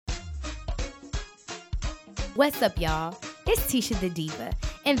What's up, y'all? It's Tisha the Diva,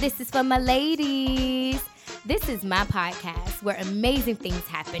 and this is for my ladies. This is my podcast where amazing things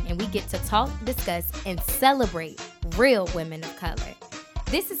happen and we get to talk, discuss, and celebrate real women of color.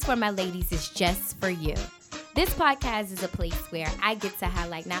 This is for my ladies is just for you. This podcast is a place where I get to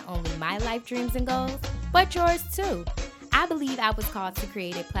highlight not only my life dreams and goals, but yours too. I believe I was called to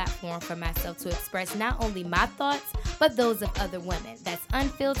create a platform for myself to express not only my thoughts, but those of other women that's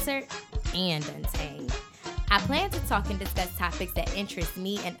unfiltered and untamed. I plan to talk and discuss topics that interest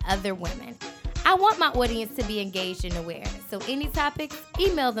me and other women. I want my audience to be engaged and aware. So any topics,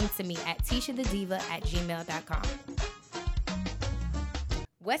 email them to me at tishadiva@gmail.com.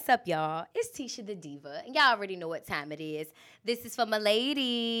 What's up, y'all? It's Tisha the Diva, and y'all already know what time it is. This is for my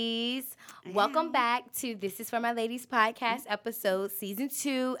ladies. Welcome back to This is for my ladies podcast episode, season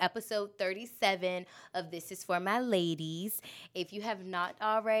 2, episode 37 of This is for my ladies. If you have not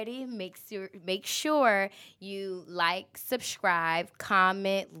already, make sure you like, subscribe,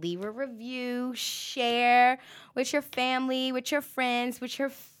 comment, leave a review, share with your family, with your friends, with your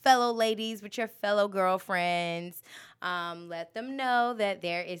fellow ladies, with your fellow girlfriends. Let them know that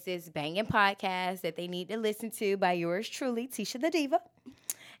there is this banging podcast that they need to listen to by yours truly, Tisha the Diva,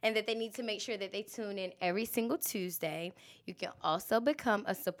 and that they need to make sure that they tune in every single Tuesday. You can also become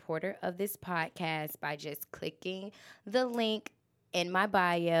a supporter of this podcast by just clicking the link in my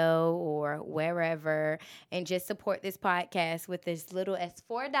bio or wherever and just support this podcast with as little as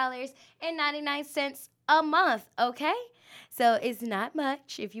 $4.99 a month, okay? So it's not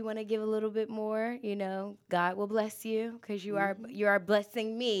much. If you want to give a little bit more, God will bless you because you are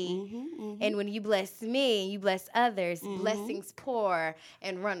blessing me. And when you bless me, you bless others. Blessings pour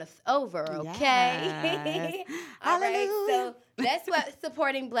and runneth over, okay? Yes. All right, so that's what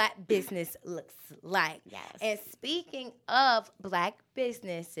supporting Black business looks like. Yes. And speaking of Black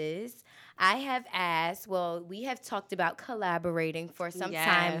businesses, I have asked, we have talked about collaborating for some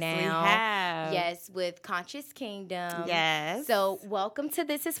time now. We have. Yes, with Conscious Kingdom. Yes. So welcome to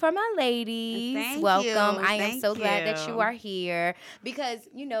This is for my ladies. Thank welcome. you. I am Thank so glad that you you are here because,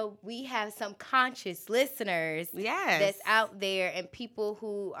 we have some conscious listeners that's out there and people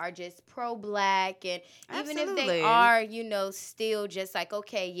who are just pro-Black and even if they are, still just like,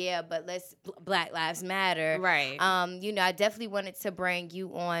 okay, yeah, but Black Lives Matter. Right. I definitely wanted to bring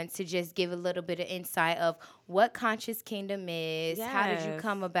you on to just give a little bit of insight of what Conscious Kingdom is. Yes. How did you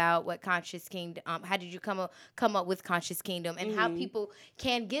come about what Conscious Kingdom? How did you come up with Conscious Kingdom, and how people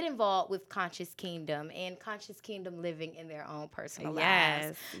can get involved with Conscious Kingdom and Conscious Kingdom living in their own personal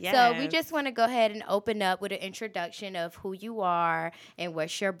lives? Yes. So we just want to go ahead and open up with an introduction of who you are and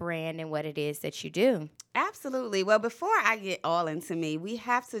what's your brand and what it is that you do. Absolutely. Well, before I get all into me, we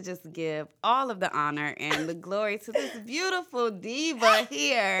have to just give all of the honor and the glory to this beautiful diva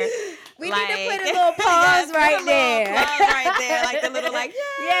here. We need to put a little pause right there. Pause right there, like the little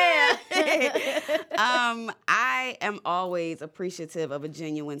yeah. I am always appreciative of a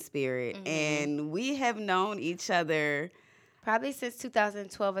genuine spirit, and we have known each other probably since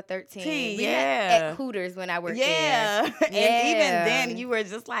 2012 or 13. We yeah. met at Hooters when I worked there. Yeah. And even then you were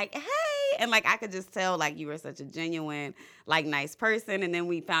just like, hey. And I could just tell you were such a genuine, nice person. And then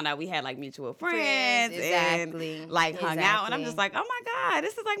we found out we had mutual friends exactly. and hung out. And I'm just like, oh my God,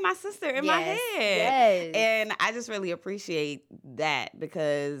 this is my sister in my head. Yes. And I just really appreciate that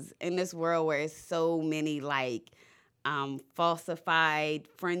because in this world where it's so many falsified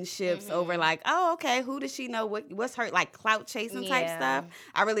friendships over oh, okay, who does she know? What's her clout chasing type stuff?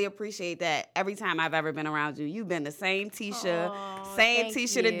 I really appreciate that. Every time I've ever been around you, you've been the same Tisha, same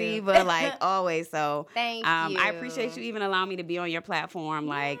Tisha the Diva, always. So thank you. I appreciate you even allowing me to be on your platform.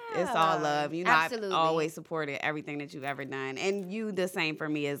 It's all love. Absolutely. I've always supported everything that you've ever done, and you the same for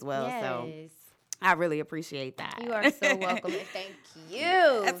me as well. Yes. So I really appreciate that. You are so welcome. And thank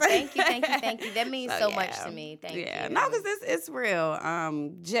you. Thank you. That means so much to me. Thank you. No, because it's real.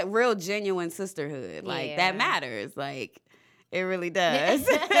 Real genuine sisterhood. That matters. It really does.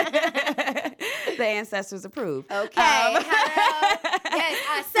 The ancestors approve. Okay. Yes,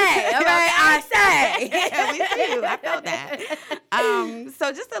 I say. All right, I say. Yeah, we see you. I felt that.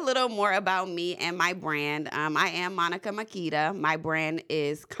 So just a little more about me and my brand. I am Monica Makita. My brand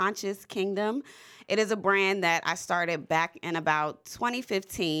is Conscious Kingdom. It is a brand that I started back in about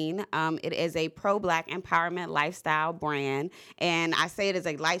 2015. It is a pro-Black empowerment lifestyle brand. And I say it is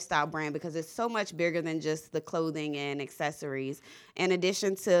a lifestyle brand because it's so much bigger than just the clothing and accessories. In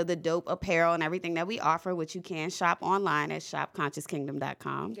addition to the dope apparel and everything that we offer, which you can shop online at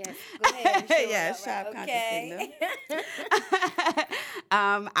shopconsciouskingdom.com. Yes, go ahead. Yes, shop Conscious Kingdom.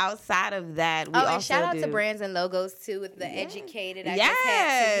 Outside of that, we shout out to brands and logos too with the educated. I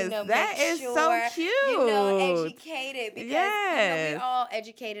yes, just had to, that is sure so cute. Educated because Yes. we're all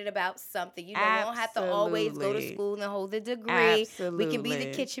educated about something. We don't have to always go to Absolutely. school and hold a degree. Absolutely. We can be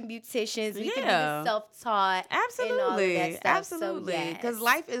the kitchen beauticians. We can be Yeah. the self-taught. Absolutely. And all of that stuff. Absolutely. So, Because yes.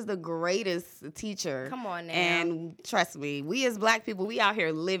 life is the greatest teacher. Come on now. And trust me, we as Black people, we out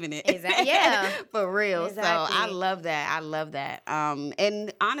here living it. Exactly. Yeah. For real. Exactly. So I love that. I love that.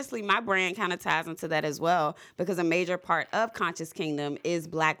 And honestly, my brand kind of ties into that as well because a major part of Conscious Kingdom is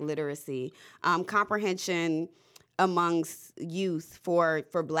Black literacy. Comprehension amongst youth for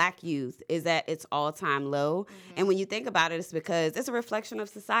Black youth is at its all-time low. And when you think about it, it's because it's a reflection of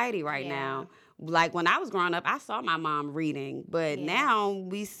society right now. Like when I was growing up, I saw my mom reading, but now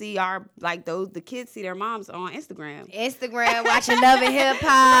we see the kids see their moms on Instagram. Watching Love and Hip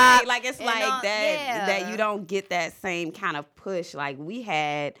Hop. Right, like it's like that you don't get that same kind of push. Like we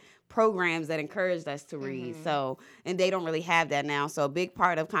had programs that encouraged us to read. So, and they don't really have that now. So a big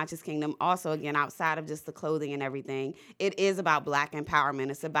part of Conscious Kingdom also, again, outside of just the clothing and everything, it is about Black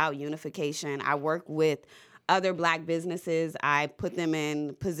empowerment. It's about unification. I work with other Black businesses. I put them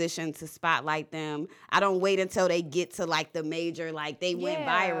in position to spotlight them. I don't wait until they get to like the major, like they went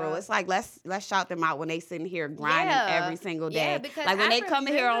viral. It's like let's shout them out when they sitting here grinding every single day. Because like when they come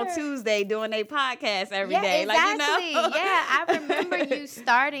in here on Tuesday doing their podcast every day. Exactly. Like you know. I remember you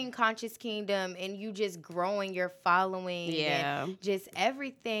starting Conscious Kingdom and you just growing your following and just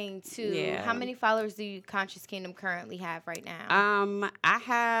everything too. Yeah. How many followers do you Conscious Kingdom currently have right now? I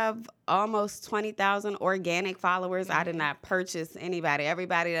have almost 20,000 organic followers. I did not purchase anybody.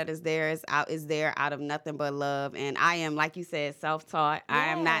 Everybody that is there is there out of nothing but love. And I am, like you said, self-taught.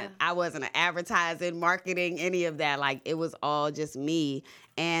 I wasn't advertising, marketing, any of that. Like it was all just me.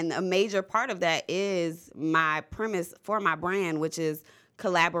 And a major part of that is my premise for my brand, which is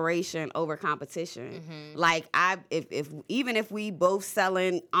collaboration over competition. Like even if we both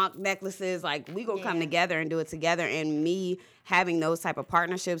selling Ankh necklaces, like we gonna come together and do it together. And me having those type of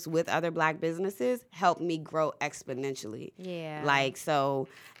partnerships with other Black businesses helped me grow exponentially. Like so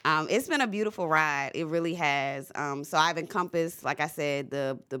it's been a beautiful ride. It really has. So I've encompassed, like I said,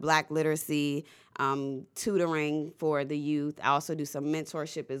 the Black literacy, tutoring for the youth. I also do some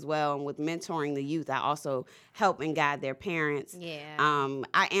mentorship as well. And with mentoring the youth, I also help and guide their parents.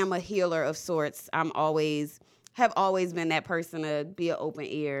 I am a healer of sorts. Have always been that person to be an open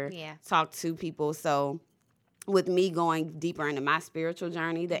ear, talk to people. So with me going deeper into my spiritual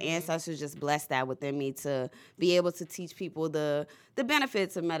journey, the ancestors just blessed that within me to be able to teach people the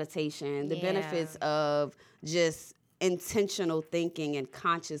benefits of meditation, the benefits of just intentional thinking and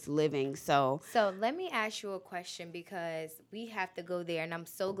conscious living. So let me ask you a question because we have to go there, and I'm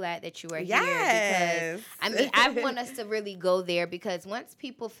so glad that you are here because I want us to really go there because once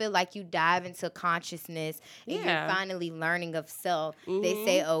people feel like you dive into consciousness and you're finally learning of self, they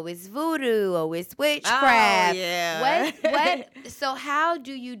say, "Oh, it's voodoo, oh, it's witchcraft." So how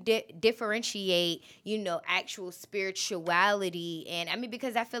do you differentiate, actual spirituality and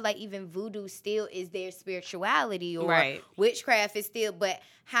because I feel like even voodoo still is their spirituality or witchcraft is still, but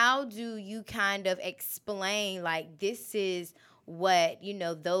how do you kind of explain like this is what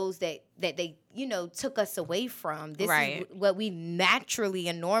those that they took us away from, this is what we naturally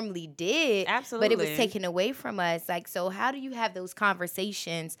and normally did, but it was taken away from us. Like, so how do you have those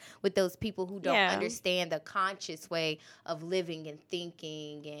conversations with those people who don't understand the conscious way of living and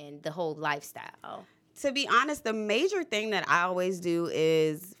thinking and the whole lifestyle? To be honest, the major thing that I always do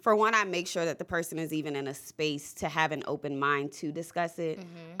is, for one, I make sure that the person is even in a space to have an open mind to discuss it.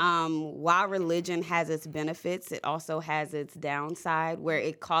 While religion has its benefits, it also has its downside where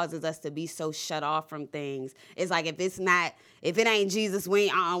it causes us to be so shut off from things. It's like if it ain't Jesus,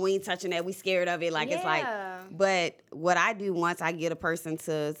 we ain't touching that. We scared of it. Like it's like, but what I do once I get a person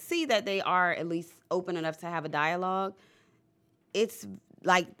to see that they are at least open enough to have a dialogue, it's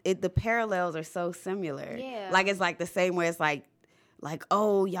like the parallels are so similar. Like it's like the same way. It's like,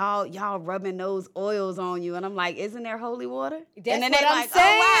 oh, y'all rubbing those oils on you, and I'm like, isn't there holy water? That's and then what they're I'm like,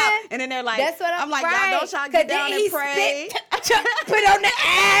 saying. oh wow, and then they're like, that's what I'm like, y'all get down and pray. Put on the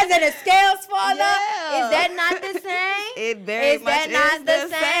ass and the scales fall up. Is that not the same? It very much is not the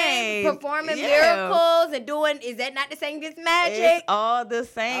the same? Performing miracles and doing, is that not the same as magic? It's all the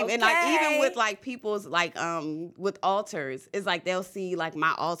same. And like even with like people's like with altars, it's like they'll see like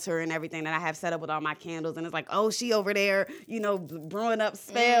my altar and everything that I have set up with all my candles, and it's like, oh, she over there, brewing up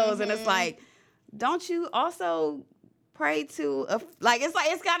spells, and it's like, don't you also pray to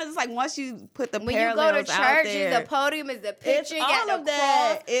it's kind of just like once you put the when parallels you go to out church, there, the podium is the picture, you got all the of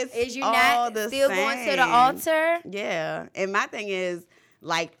that. cross. It's you all not the still same. going to the altar? Yeah, and my thing is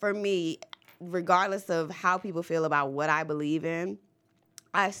like for me, regardless of how people feel about what I believe in,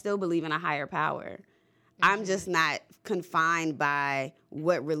 I still believe in a higher power. I'm just not confined by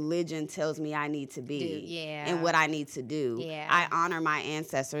what religion tells me I need to be and what I need to do. Yeah. I honor my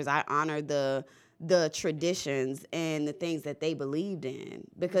ancestors. I honor the traditions and the things that they believed in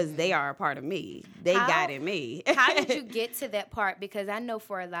because they are a part of me. They guided me. How did you get to that part? Because I know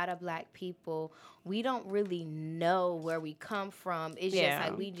for a lot of Black people, we don't really know where we come from. It's just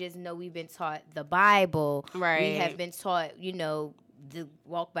like we just know we've been taught the Bible. Right. We have been taught, to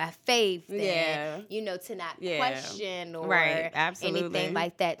walk by faith and, to not question or anything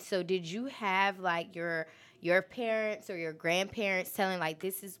like that. So did you have like your parents or your grandparents telling like,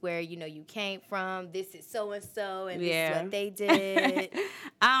 this is where, you came from, this is so-and-so, and this is what they did?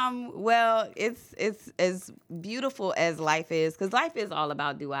 Well, it's as beautiful as life is, because life is all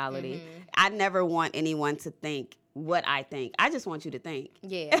about duality. I never want anyone to think what I think. I just want you to think.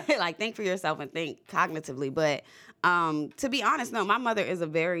 Yeah. Like, think for yourself and think cognitively. But to be honest, no, my mother is a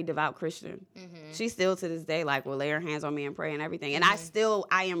very devout Christian. She still to this day will lay her hands on me and pray and everything. And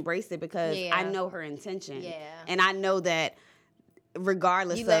I embrace it because I know her intention. Yeah. And I know that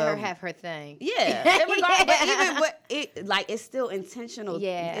regardless you let her have her thing. Yeah. It's still intentional.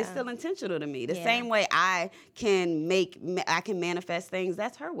 Yeah. It's still intentional to me. The same way I can manifest things,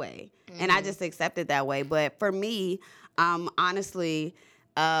 that's her way. And I just accept it that way. But for me, honestly,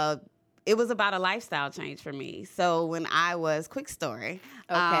 it was about a lifestyle change for me. So when I was, quick story.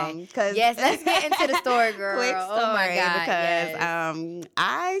 Okay. Yes, let's get into the story, girl. Quick story, oh my God, because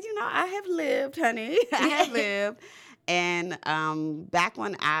I have lived, honey. I have lived. And back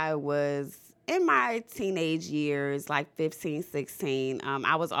when I was in my teenage years, like 15, 16,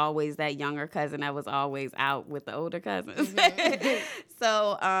 I was always that younger cousin that was always out with the older cousins.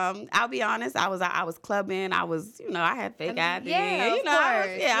 So I'll be honest, I was clubbing. I was, I had fake ID. Yeah, of course.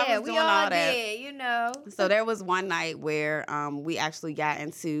 I was doing all that. Did, So there was one night where we actually got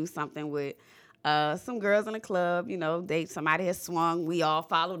into something with some girls in a club, somebody had swung, we all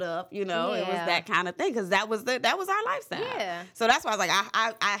followed up, it was that kind of thing, because that was our lifestyle. Yeah. So that's why I was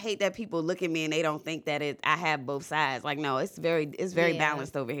like, I hate that people look at me and they don't think that I have both sides. Like, no, it's very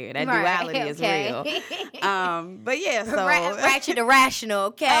balanced over here. That duality is real. But yeah, so ratchet to rational,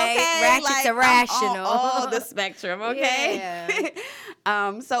 okay? Ratchet to rational, all the spectrum, okay?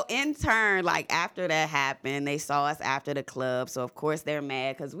 Yeah. So in turn, after that happened, they saw us after the club, so of course they're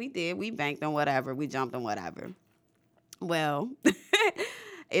mad because we banked on whatever, we jumped on whatever. Well,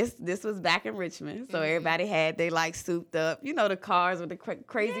 this was back in Richmond, so everybody had they souped up, the cars with the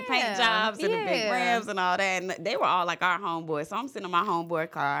crazy paint jobs and the big rims and all that, and they were all like our homeboys. So I'm sitting in my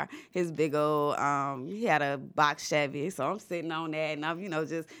homeboy car, his big old, he had a box Chevy, so I'm sitting on that, and I'm,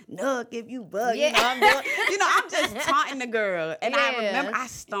 just Nook if you bug, I'm doing, I'm just taunting the girl, and I remember I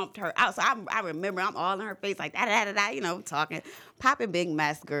stomped her out. So I remember I'm all in her face like da talking, popping big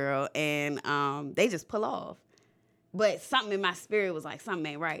mess, girl, and they just pull off. But something in my spirit was like, something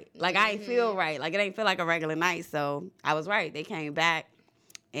ain't right. Like, I ain't feel right. Like, it ain't feel like a regular night. So I was right. They came back.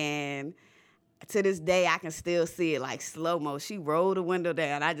 And to this day, I can still see it like slow-mo. She rolled the window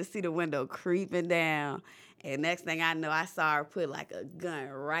down. I just see the window creeping down. And next thing I know, I saw her put a gun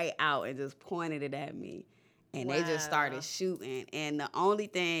right out and just pointed it at me. And they just started shooting. And the only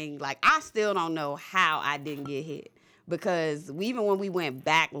thing, I still don't know how I didn't get hit. Because even when we went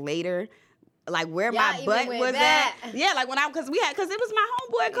back later, where my butt was at. Yeah, because it was my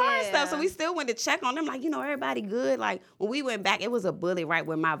homeboy car and stuff. So we still went to check on them. Everybody good. When we went back, it was a bullet right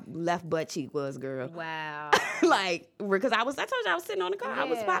where my left butt cheek was, girl. Wow. Because I told you I was sitting on the car. I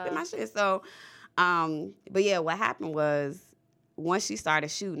was popping my shit. So, but yeah, what happened was, once she started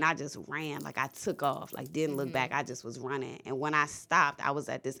shooting, I just ran. I took off. Didn't look back. I just was running. And when I stopped, I was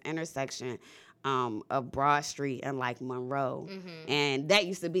at this intersection of Broad Street and Monroe. And that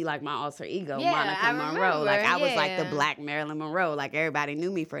used to be my alter ego, Monica Monroe. I was the Black Marilyn Monroe. Everybody knew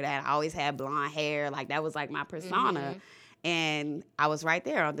me for that. I always had blonde hair. That was my persona. And I was right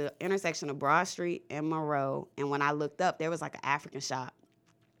there on the intersection of Broad Street and Monroe. And when I looked up, there was an African shop.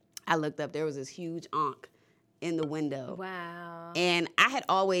 I looked up, there was this huge ankh in the window. Wow. And I had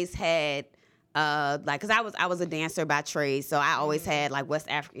always had because I was a dancer by trade, so I always had West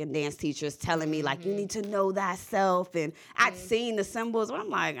African dance teachers telling me you need to know thyself, and I'd seen the symbols, but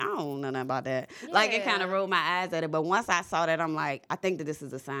I'm I don't know nothing about that. It kind of rolled my eyes at it, but once I saw that, I'm I think that this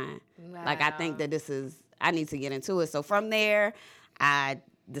is a sign. Wow. I think that I need to get into it. So from there, I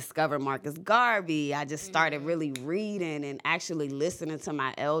discovered Marcus Garvey. I just started really reading and actually listening to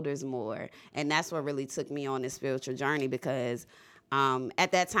my elders more, and that's what really took me on this spiritual journey because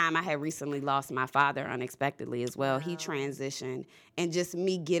at that time, I had recently lost my father unexpectedly as well. Wow. He transitioned, and just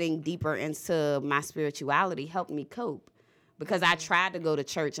me getting deeper into my spirituality helped me cope because I tried to go to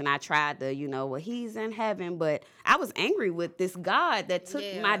church and I tried to, well, he's in heaven, but I was angry with this God that took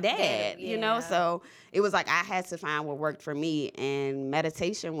my dad, so it was like I had to find what worked for me, and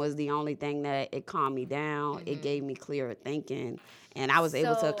meditation was the only thing that it calmed me down. It gave me clearer thinking, and I was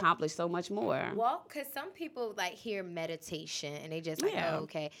able to accomplish so much more. Well, because some people like hear meditation and they just like, oh,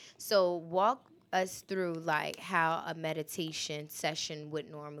 okay. So walk us through like how a meditation session would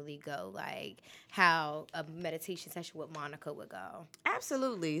normally go, like how a meditation session with Monica would go.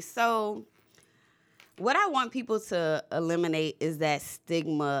 Absolutely. So what I want people to eliminate is that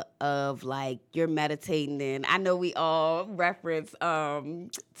stigma of like you're meditating in. I know we all reference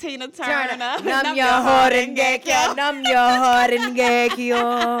Tina Turner. Numb your heart and get yo. Numb your heart and get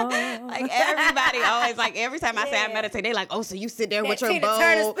yo. Like everybody always like every time I say I meditate, they like, oh, so you sit there with your Tina bowl.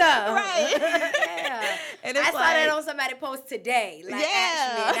 Turner stuff. Right. Yeah. And I saw that on somebody post today. Like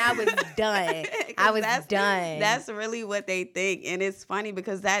actually, and I was done. I was done. That's really what they think. And it's funny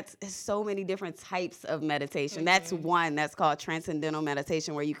because that's so many different types of meditation. That's one that's called transcendental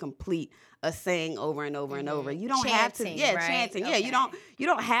meditation, where you complete a saying over and over and over. You don't have to, chanting. Okay. Yeah, you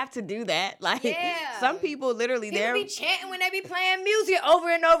don't have to do that. Like some people literally they're be chanting when they be playing music over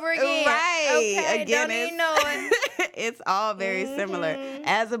and over again. Right. Okay, again, don't even know it. It's all very similar.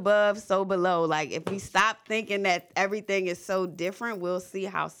 As above, so below. Like if we stop thinking that everything is so different, we'll see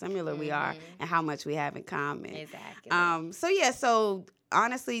how similar we are and how much we have in common. Exactly. So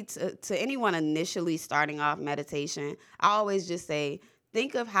honestly, to anyone initially starting off meditation, I always just say,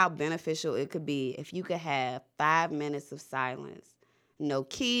 think of how beneficial it could be if you could have 5 minutes of silence. No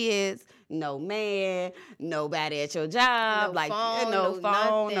kids, no man, nobody at your job, no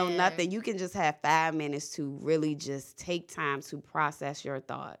phone, no nothing. You can just have 5 minutes to really just take time to process your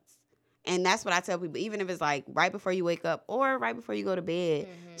thoughts. And that's what I tell people, even if it's like right before you wake up or right before you go to bed,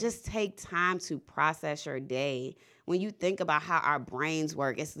 just take time to process your day. When you think about how our brains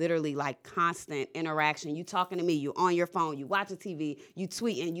work, it's literally like constant interaction. You talking to me, you on your phone, you watching TV, you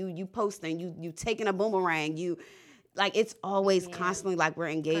tweeting, you posting, you taking a boomerang, like it's always constantly like we're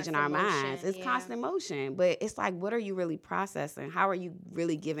engaging our minds. It's constant motion. But it's like, what are you really processing? How are you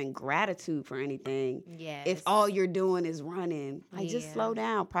really giving gratitude for anything? Yes. If all you're doing is running, like just slow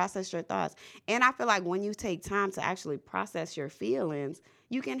down, process your thoughts. And I feel like when you take time to actually process your feelings,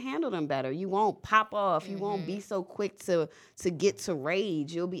 you can handle them better. You won't pop off. You won't be so quick to get to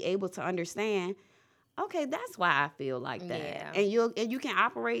rage. You'll be able to understand, okay, that's why I feel like that. Yeah. And you can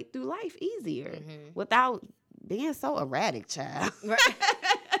operate through life easier without being so erratic, child.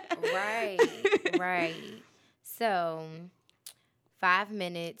 Right. So 5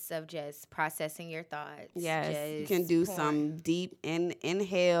 minutes of just processing your thoughts. Yes, you can do some deep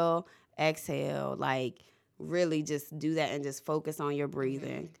inhale, exhale, like really just do that and just focus on your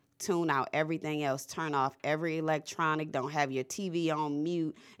breathing. Tune out everything else. Turn off every electronic. Don't have your TV on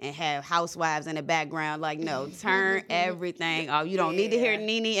mute and have housewives in the background. Like, no, turn everything off. You don't need to hear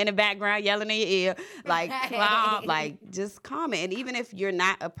Nene in the background yelling in your ear. Like, calm, like just calm it. And even if you're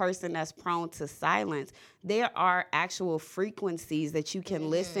not a person that's prone to silence, there are actual frequencies that you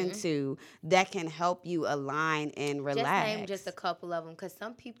can listen to that can help you align and relax. Just name just a couple of them, because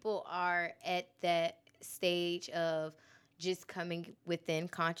some people are at that stage of just coming within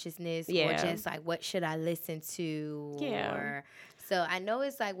consciousness or just like, what should I listen to? Or so I know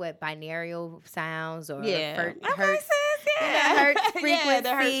it's like what binaural sounds or hertz frequency, the hertz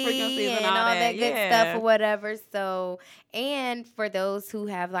frequencies and all that good stuff or whatever. So, and for those who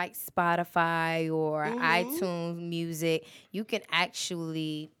have like Spotify or iTunes music, you can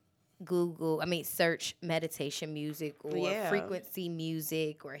actually search meditation music or frequency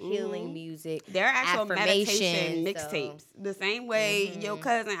music or healing music. There are actual meditation mixtapes. The same way your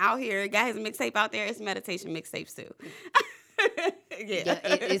cousin out here got his mixtape out there, it's meditation mixtapes too.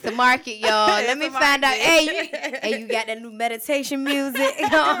 It's a market, y'all. Let me find out. Hey, you got that new meditation music?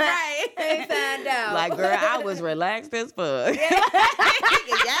 Right. Let me find out. Like, girl, I was relaxed as fuck.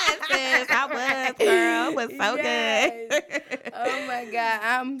 Yes, sis, I was, girl. It was so good. Oh my God,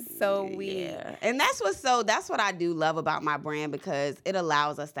 I'm so weak. And that's what I do love about my brand, because it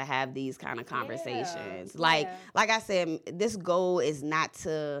allows us to have these kind of conversations. Like I said, this goal is not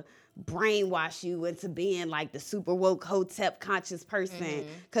to brainwash you into being like the super woke hotep conscious person,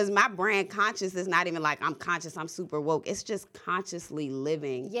 because my brand conscious is not even like I'm conscious, I'm super woke. It's just consciously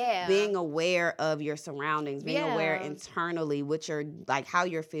living, being aware of your surroundings, being aware internally what you're like, how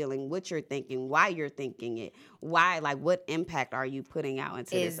you're feeling, what you're thinking, why you're thinking it, why, like what impact are you putting out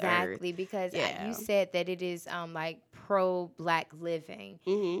into this earth. Because you said that it is like pro-Black living,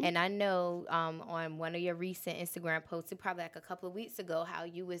 and I know on one of your recent Instagram posts, probably like a couple of weeks ago, how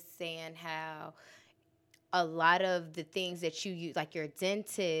you was saying how a lot of the things that you use, like your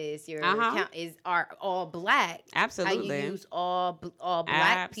dentist, your Uh-huh. are all Black. Absolutely. How you use all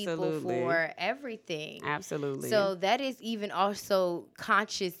Black people for everything. Absolutely. So that is even also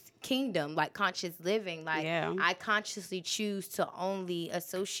conscious kingdom, like conscious living. Like I consciously choose to only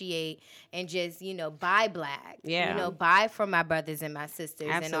associate and just, buy Black. Buy from my brothers and my sisters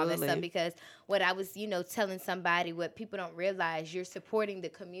and all that stuff. Because what I was, telling somebody, what people don't realize, you're supporting the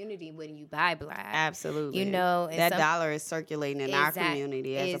community when you buy Black. Absolutely. And that dollar is circulating in our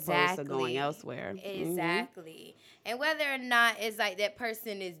community as opposed to going elsewhere. Exactly. And whether or not it's like that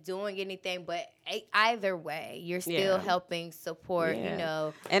person is doing anything, but either way, you're still helping support,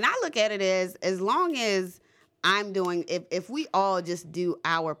 And I look at it as long as I'm doing, if we all just do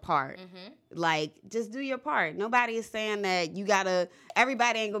our part, like, just do your part. Nobody is saying that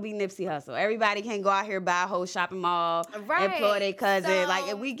everybody ain't gonna be Nipsey Hussle. Everybody can't go out here, buy a whole shopping mall, employ their cousin.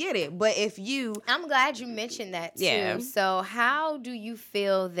 If we get it. But I'm glad you mentioned that too. Yeah. So how do you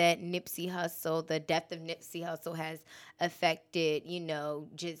feel that the death of Nipsey Hussle has affected,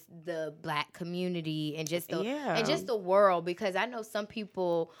 just the Black community and just the world? Because I know some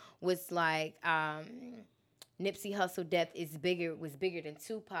people was like, Nipsey Hussle death was bigger than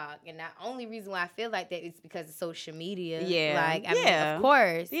Tupac, and the only reason why I feel like that is because of social media. Yeah, I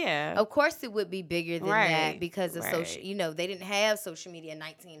mean, of course, it would be bigger than that because of social. They didn't have social media in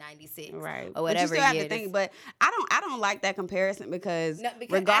 1996, right? Or whatever. But you still have to think. But I don't like that comparison because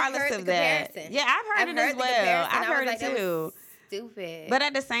regardless of that, I've heard it as well. I've heard it too. Stupid. But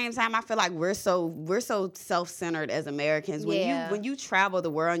at the same time, I feel like we're so self-centered as Americans. When you travel the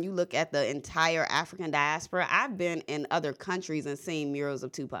world and you look at the entire African diaspora, I've been in other countries and seen murals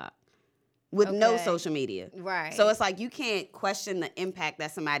of Tupac with no social media. Right. So it's like you can't question the impact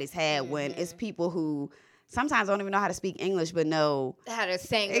that somebody's had when it's people who sometimes don't even know how to speak English but know how to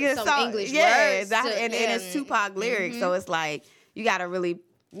sing some English words. And it's Tupac lyrics. So it's like you got to really,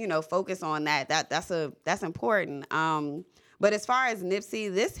 focus on that. That's important. But as far as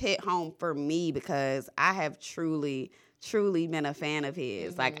Nipsey, this hit home for me because I have truly been a fan of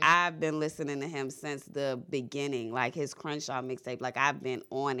his. Like, I've been listening to him since the beginning, like his Crenshaw mixtape. Like, I've been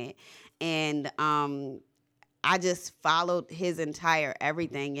on it. And I just followed his entire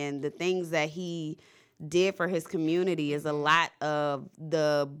everything. And the things that he did for his community is a lot of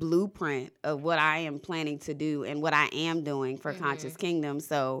the blueprint of what I am planning to do and what I am doing for Conscious Kingdom.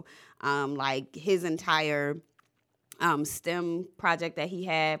 So, like, his entire STEM project that he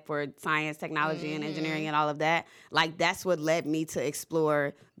had for science, technology, and engineering and all of that, like, that's what led me to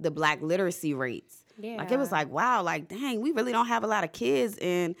explore the Black literacy rates. Yeah. Like, it was like, wow, like, dang, we really don't have a lot of kids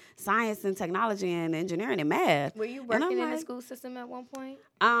in science and technology and engineering and math. Were you working in the school system at one point?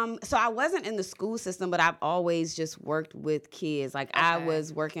 So I wasn't in the school system, but I've always just worked with kids. Like, I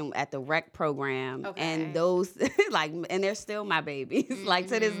was working at the rec program, and those, like, and they're still my babies. Like,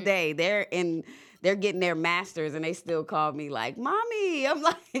 to this day, they're getting their masters, and they still call me like, Mommy. I'm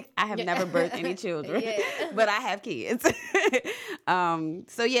like, I have never birthed any children, but I have kids.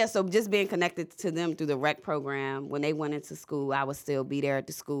 So just being connected to them through the rec program. When they went into school, I would still be there at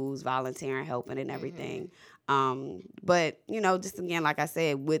the schools, volunteering, helping, and everything. But, just again, like I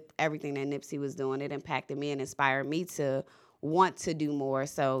said, with everything that Nipsey was doing, it impacted me and inspired me to want to do more.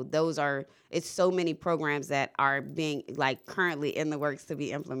 So it's so many programs that are being, like, currently in the works to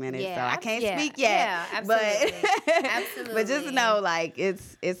be implemented. So I can't speak yet. Yeah, absolutely. But, absolutely. But just know, like,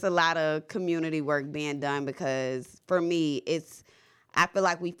 it's a lot of community work being done because for me, I feel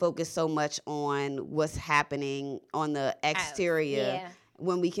like we focus so much on what's happening on the exterior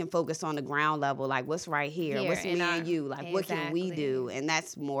when we can focus on the ground level, like, what's right here, what's me and you, like, what can we do? And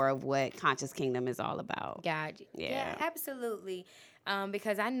that's more of what Conscious Kingdom is all about. Gotcha. Yeah, absolutely.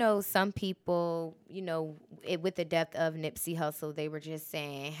 Because I know some people, with the death of Nipsey Hussle, they were just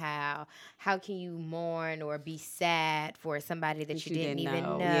saying how can you mourn or be sad for somebody that you didn't even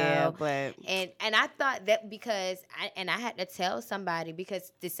know. Yeah, but and I thought that because I had to tell somebody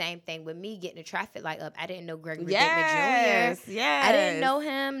because the same thing with me getting the traffic light up. I didn't know Gregory Bateman Jr. Yes. I didn't know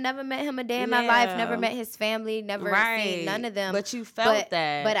him. Never met him a day in my life. Never met his family. Never seen none of them. But you felt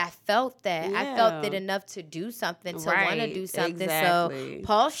that. But I felt that. I felt it enough to do something, to want to do something. Exactly. So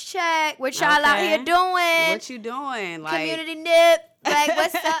pulse check. What y'all out here doing? What you doing? Like, community nip. Like,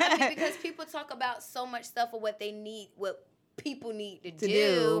 what's up? I mean, because people talk about so much stuff of what they need, what people need to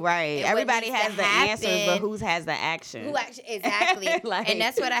do. Right. Everybody has the answers, but who has the action? Exactly. And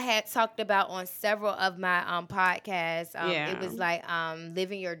that's what I had talked about on several of my podcasts. It was like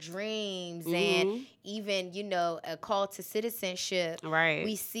living your dreams and even, a call to citizenship. Right.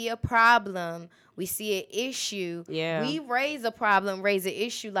 We see a problem. we see an issue, Yeah. we raise a problem, raise an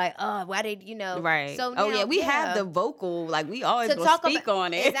issue like, oh, why did Right. So oh now, yeah, we have the vocal, like we always to go talk speak about,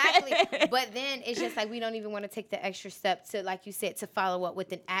 on it. exactly. But then it's just like we don't even want to take the extra step to, like you said, to follow up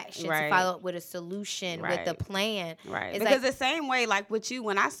with an action, to follow up with a solution, with a plan. Right. It's because like, the same way, like with you,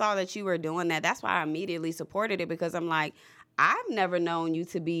 when I saw that you were doing that, that's why I immediately supported it, because I'm like, I've never known you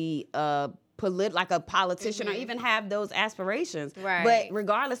to be like a politician or even have those aspirations. Right. But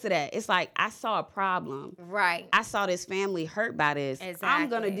regardless of that, it's like I saw a problem. Right. I saw this family hurt by this. Exactly. I'm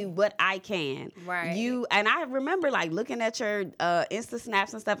gonna do what I can. Right. And I remember like looking at your Insta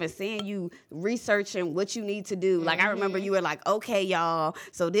snaps and stuff and seeing you researching what you need to do. Like I remember you were like, okay, y'all,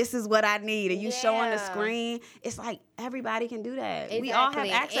 so this is what I need, and you showing the screen. It's like everybody can do that. Exactly. We all have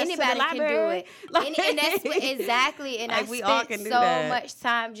access Anybody to the library. can do it. And that's what, exactly. And like I we all spent can do so that. much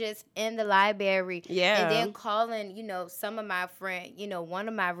time just in the library. Yeah. And then calling, some of my friends, one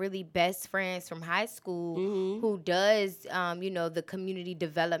of my really best friends from high school who does, the community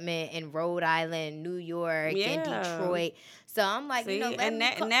development in Rhode Island, New York, and Detroit. So I'm like,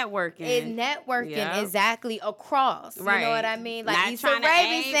 networking. It's networking exactly across. Right. You know what I mean? Like not Issa trying to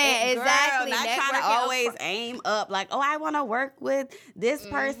Rae be saying, girl, exactly. Not trying to always aim up like, oh, I want to work with this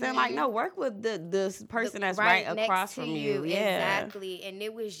person. Like, no, work with the person that's right across from you. Yeah. Exactly. And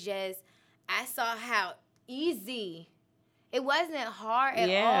it was just, I saw how easy. It wasn't hard at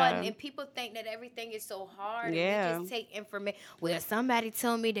all. And people think that everything is so hard. And we just take information. Well, somebody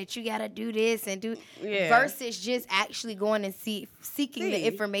told me that you got to do this and do versus just actually going and seeking the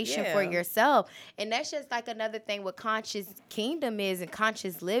information for yourself. And that's just like another thing what Conscious Kingdom is and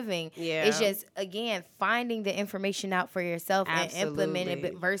conscious living. Yeah. It's just, again, finding the information out for yourself and implementing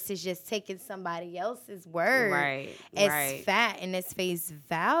it versus just taking somebody else's word as fact and as face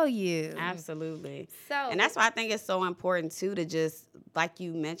value. Absolutely. So, and that's why I think it's so important to just, like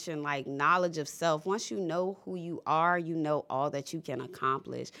you mentioned, like knowledge of self. Once you know who you are, you know all that you can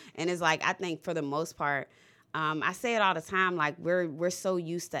accomplish. And it's like, I think for the most part, I say it all the time, like we're so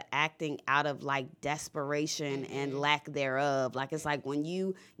used to acting out of like desperation and lack thereof. Like it's like when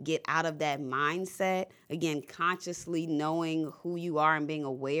you get out of that mindset, again, consciously knowing who you are and being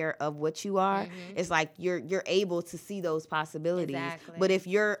aware of what you are, it's like you're able to see those possibilities. Exactly. But if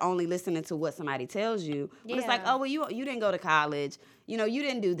you're only listening to what somebody tells you, when it's like, oh, well, you didn't go to college. You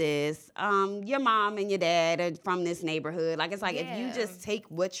didn't do this. Your mom and your dad are from this neighborhood. Like, it's like if you just take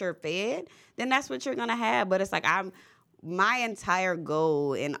what you're fed, then that's what you're going to have. But it's like my entire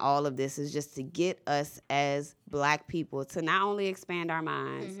goal in all of this is just to get us as Black people to not only expand our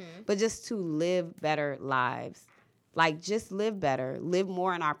minds, but just to live better lives. Like, just live better, live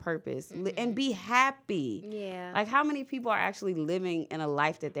more in our purpose, and be happy. Yeah. Like, how many people are actually living in a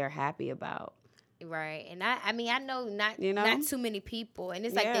life that they're happy about? Right. And I know not too many people. And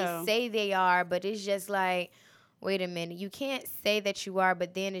it's like they say they are, but it's just like, wait a minute. You can't say that you are,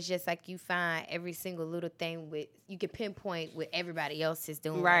 but then it's just like you find every single little thing you can pinpoint what everybody else is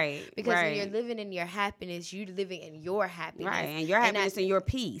doing. Right. Because when you're living in your happiness, you're living in your happiness. Right. And your happiness and your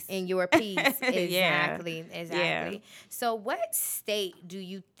peace. And your peace. Exactly. Yeah. Exactly. So what state do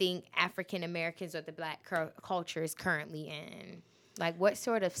you think African Americans or the Black culture is currently in? Like, what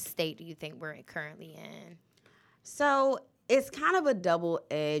sort of state do you think we're currently in? So it's kind of a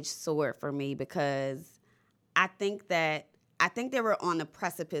double-edged sword for me because I think that we're on the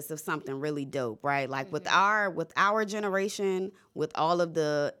precipice of something really dope, right? Like with our generation, with all of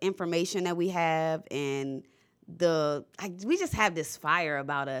the information that we have, and we just have this fire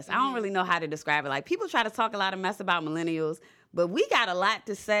about us. I don't really know how to describe it. Like, people try to talk a lot of mess about millennials, but we got a lot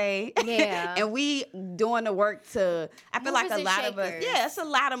to say. Yeah. And we doing the work I feel like a lot of us. Yeah, it's a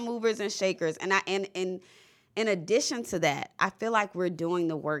lot of movers and shakers. And in addition to that, I feel like we're doing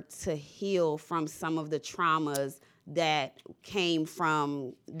the work to heal from some of the traumas that came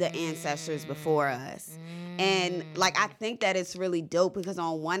from the ancestors before us. And like, I think that it's really dope because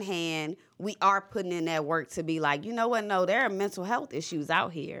on one hand, we are putting in that work to be like, you know what? No, there are mental health issues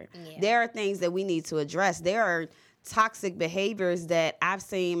out here. Yeah. There are things that we need to address. There are toxic behaviors that I've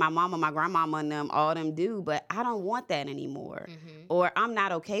seen my mama, my grandmama, and all them do, but I don't want that anymore. Or I'm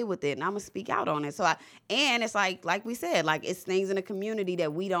not okay with it, and I'm gonna speak out on it. And it's like we said, like, it's things in the community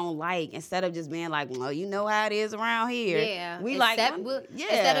that we don't like. Instead of just being like, well, you know how it is around here. Yeah.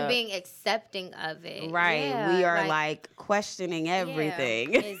 Instead of being accepting of it. Right. Yeah, we are like questioning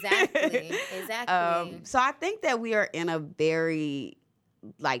everything. Yeah, exactly. So I think that we are in a very,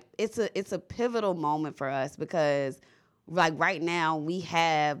 like, it's a pivotal moment for us because, like, right now we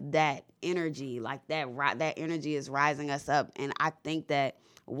have that energy, like that energy is rising us up, and I think that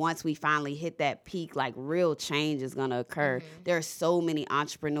once we finally hit that peak, like real change is going to occur. There are so many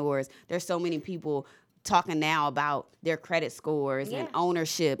entrepreneurs. There's so many people talking now about their credit scores and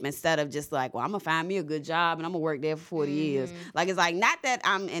ownership instead of just like, well, I'm gonna find me a good job and I'm gonna work there for 40 years. Like, it's like not that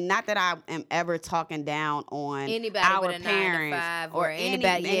I am ever talking down on anybody our with a parents 9 to 5 or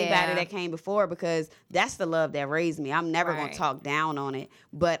anybody that came before, because that's the love that raised me. I'm never gonna talk down on it,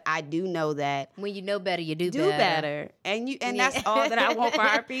 but I do know that when you know better, you do better. And that's all that I want for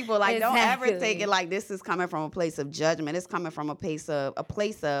our people. Like, don't ever take it like this is coming from a place of judgment. It's coming from a place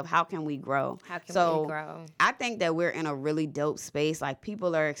of how can we grow? How can we grow? I think that we're in a really dope space. Like,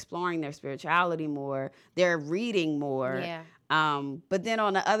 people are exploring their spirituality more. They're reading more. Yeah. But then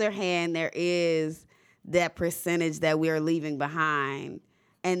on the other hand, there is that percentage that we are leaving behind.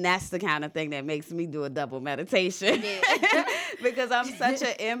 And that's the kind of thing that makes me do a double meditation. Yeah. Because I'm such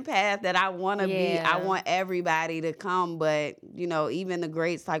an empath that I want to be, I want everybody to come. But, you know, even the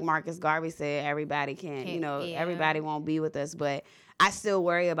greats like Marcus Garvey said, everybody can't, everybody won't be with us. But I still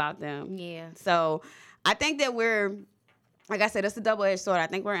worry about them. Yeah. So I think that we're, like I said, it's a double-edged sword. I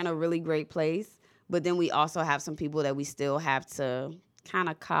think we're in a really great place. But then we also have some people that we still have to kind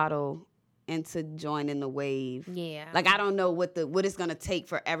of coddle into joining the wave. Yeah. Like, I don't know what it's gonna take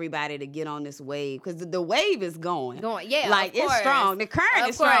for everybody to get on this wave, because the wave is going. Yeah. Like, it's strong. The current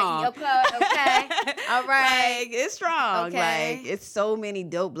is strong. Okay. All right. Like, it's strong. Okay. Like, it's so many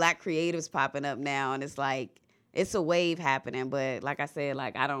dope Black creatives popping up now, and it's like it's a wave happening. But like I said,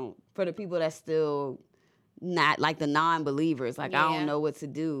 like, for the people that still not, like, the non-believers, like, I don't know what to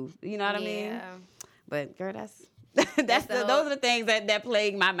do. You know what I mean? But girl, those are the things that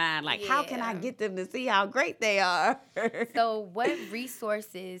plague my mind. Like, how can I get them to see how great they are? So what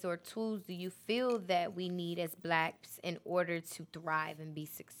resources or tools do you feel that we need as Blacks in order to thrive and be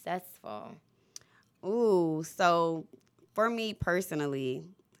successful? Ooh, so for me personally,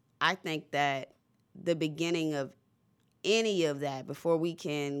 I think that the beginning of any of that, before we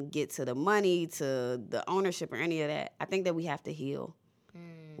can get to the money, to the ownership or any of that, I think that we have to heal.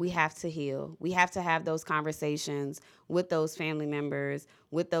 We have to heal. We have to have those conversations with those family members,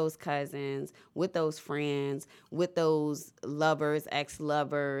 with those cousins, with those friends, with those lovers,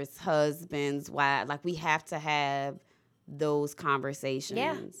 ex-lovers, husbands, wives. Like, we have to have those conversations.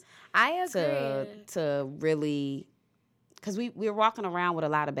 Yeah, I agree. To really, because we're walking around with a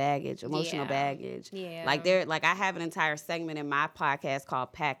lot of baggage, emotional baggage. Yeah. Like I have an entire segment in my podcast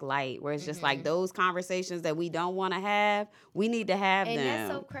called Pack Light, where it's just like those conversations that we don't want to have, we need to have them. And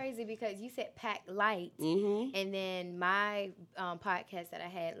that's so crazy, because you said Pack Light, and then my podcast that I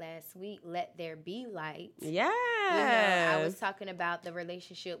had last week, Let There Be Light. Yeah. I was talking about the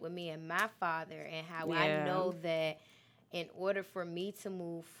relationship with me and my father, and how I know that in order for me to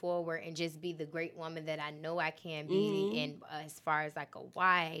move forward and just be the great woman that I know I can be, and as far as like a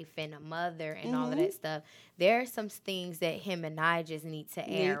wife and a mother and all of that stuff, there are some things that him and I just need to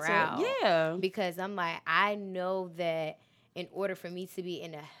air out. Yeah. Because I'm like, I know that in order for me to be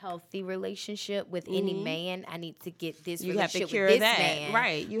in a healthy relationship with any man, I need to get this relationship with this man.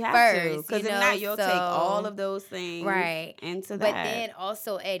 Right. You have first, to. Because if not, you'll take all of those things into that. But then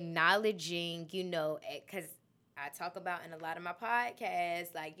also acknowledging, because I talk about in a lot of my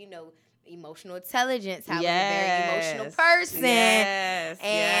podcasts, like, emotional intelligence, how I'm a very emotional person. Yes.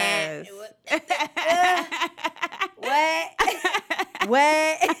 And what?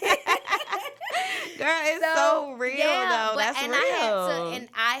 Girl, it's so real, though. That's real.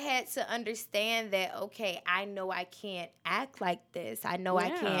 I had to understand that, okay, I know I can't act like this. I know I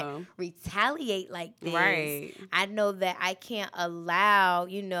can't retaliate like this. Right. I know that I can't allow,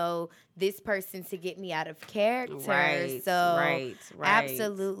 this person to get me out of character. Right. So,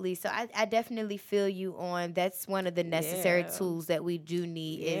 absolutely. So, I definitely feel you on that's one of the necessary tools that we do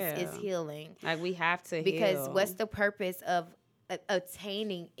need is healing. Like, we have to because what's the purpose of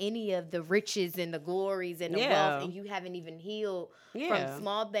attaining any of the riches and the glories and the wealth, and you haven't even healed from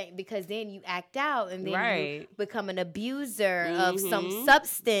small things, because then you act out and then you become an abuser of some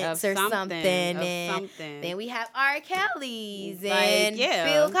substance or something. Then we have R. Kelly's and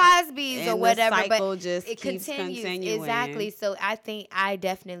Bill Cosby's and or whatever, the cycle but just it keeps continuing. Exactly. So I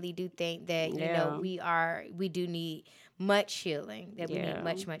dedefinitely do think that we do need much healing. That we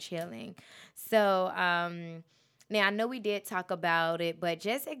need much healing. So now, I know we did talk about it, but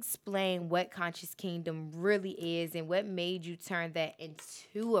just explain what Conscious Kingdom really is and what made you turn that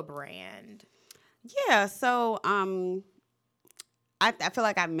into a brand. Yeah, so I feel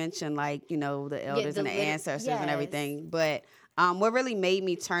like I mentioned like, the elders and the ancestors and everything, but what really made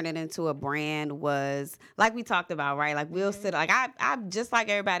me turn it into a brand was like we talked about, right? Like we'll sit, like I just like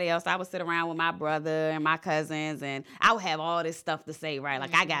everybody else, I would sit around with my brother and my cousins, and I would have all this stuff to say, right?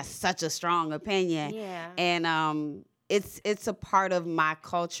 Like I got such a strong opinion, and it's a part of my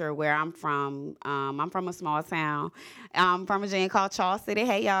culture where I'm from. I'm from a small town. I'm from Virginia called Charles City.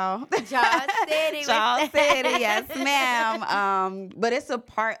 Hey, y'all. Charles City. Charles City, yes, ma'am. But it's a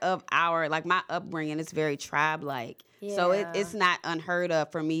part of our, like my upbringing is very tribe-like. Yeah. So it's not unheard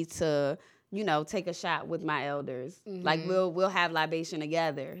of for me to, take a shot with my elders. Like we'll have libation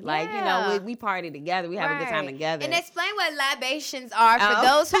together. Like, we party together. We have a good time together. And explain what libations are for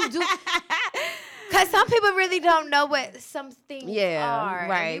those who do. Because some people really don't know what some things are.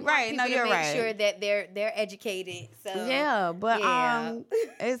 Right. No, you're right. Make sure that they're educated. So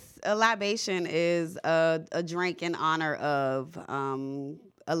it's a libation is a drink in honor of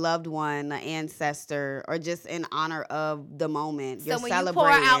a loved one, an ancestor, or just in honor of the moment. So when you pour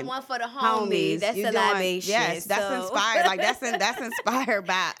out one for the homies, that's a libation. Yes, that's inspired. Like that's inspired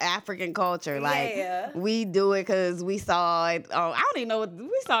by African culture. Like we do it because we saw it. Oh, I don't even know what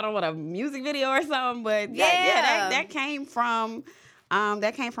we saw it on a music video or something. But that came from.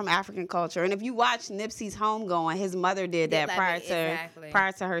 That came from African culture, and if you watch Nipsey's Homegoing, his mother did that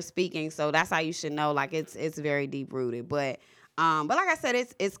prior to her speaking. So that's how you should know. Like it's very deep rooted, but like I said,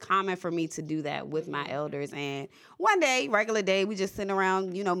 it's common for me to do that with my elders. And one day, regular day, we just sitting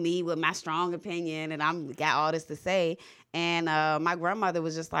around, me with my strong opinion, and I'm got all this to say. And my grandmother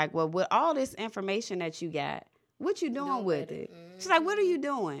was just like, "Well, with all this information that you got, what you doing with it?" She's like, "What are you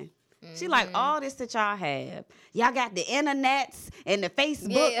doing?" She like, all this that y'all have. Y'all got the internets and the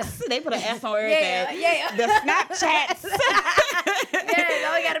Facebooks. They put an S on everything. The Snapchats. It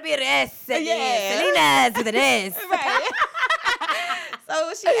only got to be an S. Selena's with an S. Right.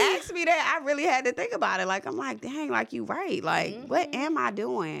 So she asked me that. I really had to think about it. Like, I'm like, dang, like you right. Like, what am I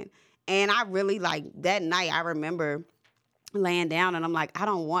doing? And I really, like, that night, I remember laying down and I'm like, I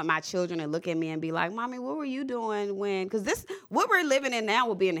don't want my children to look at me and be like, Mommy, what were you doing when? Because what we're living in now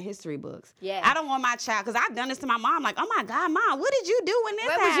will be in the history books. Yeah. I don't want my child, because I've done this to my mom. Like, oh my God, Mom, what did you do when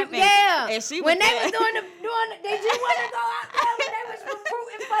this happened? And she when they was doing they just want to go out there when they was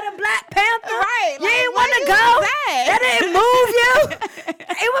recruiting for the Black Panther. Right. You didn't want to go? That didn't move you?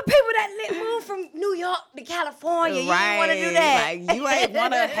 It was people that moved from New York to California. You didn't want to do that. Like, you ain't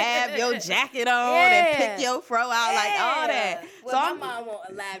want to have your jacket on and pick your fro out, like all that. Well, so my mom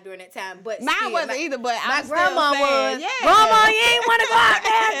wasn't alive during that time, but mine wasn't either. But my grandma was. Yeah. Grandma, you ain't want to go out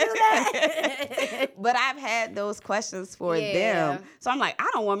there and do that. But I've had those questions for them, so I'm like, I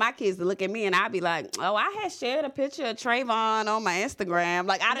don't want my kids to look at me and I'd be like, oh, I had shared a picture of Trayvon on my Instagram.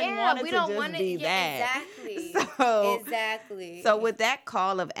 Like I didn't want it to just be that. Exactly. So with that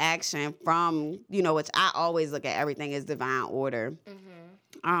call of action from which I always look at everything as divine order.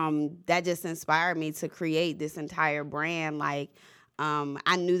 That just inspired me to create this entire brand. Like,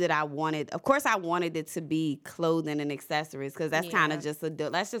 I knew that I wanted it to be clothing and accessories, because that's kind of just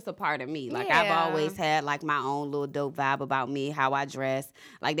that's just a part of me. Like I've always had like my own little dope vibe about me, how I dress.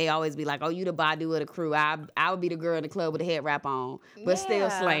 Like they always be like, oh, you the Badu of the crew. I would be the girl in the club with a head wrap on, but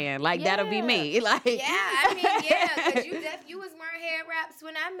still slaying. Like that'll be me. Like because you was wearing head wraps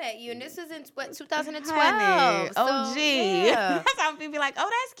when I met you, and this was in 2012. Honey, so, that's how people be like, oh,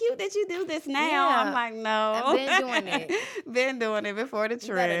 that's cute that you do this now. I'm like, no, I've been doing it. Been doing it before the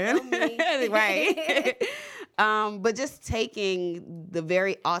trend. Right. But just taking the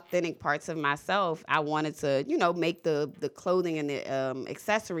very authentic parts of myself, I wanted to, make the clothing and the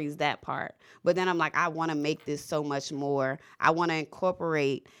accessories that part. But then I'm like, I want to make this so much more. I want to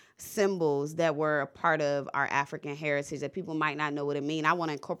incorporate symbols that were a part of our African heritage that people might not know what it means. I want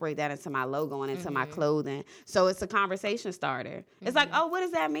to incorporate that into my logo and into my clothing. So it's a conversation starter. It's like, oh, what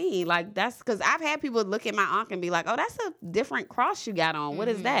does that mean? Like, that's because I've had people look at my ankh and be like, oh, that's a different cross you got on. What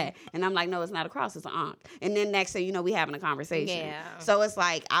is that? And I'm like, no, it's not a cross, it's an ankh. And then next thing you know, we having a conversation. Yeah. So it's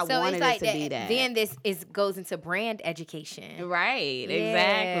like, I wanted it to be that. Then this goes into brand education. Right.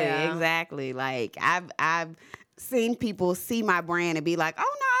 Exactly. Like I've seen people see my brand and be like, oh,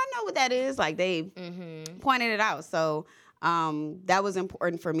 no, I know what that is. Like they pointed it out. So that was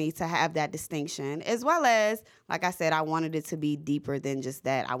important for me to have that distinction, as well as, like I said, I wanted it to be deeper than just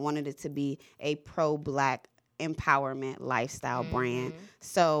that. I wanted it to be a pro-Black empowerment lifestyle brand.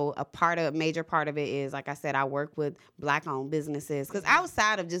 So a major part of it is, like I said, I work with Black-owned businesses because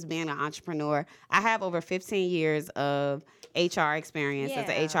outside of just being an entrepreneur, I have over 15 years of HR experience as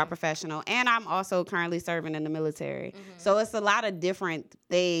an HR professional, and I'm also currently serving in the military. So it's a lot of different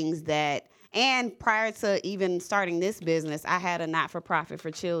things that. And prior to even starting this business, I had a not-for-profit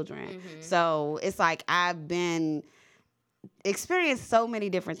for children. So it's like I've been experienced so many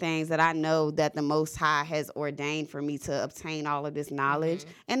different things that I know that the Most High has ordained for me to obtain all of this knowledge.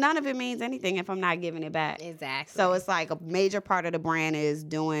 And none of it means anything if I'm not giving it back. Exactly. So it's like a major part of the brand is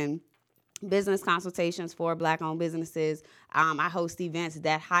doing business consultations for Black-owned businesses. I host events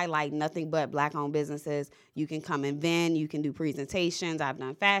that highlight nothing but Black-owned businesses. You can come and vend. You can do presentations. I've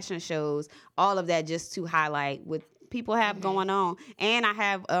done fashion shows. All of that just to highlight what people have going on. And I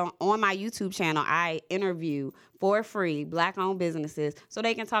have on my YouTube channel, I interview for free Black-owned businesses so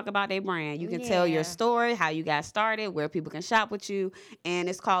they can talk about their brand. You can tell your story, how you got started, where people can shop with you. And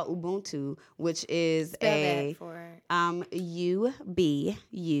it's called Ubuntu, which is UBUNTU,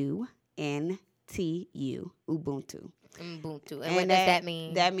 Ubuntu. Ubuntu. And what does that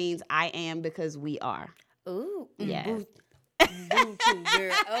mean? That means I am because we are. Ooh. Yes. Ubuntu,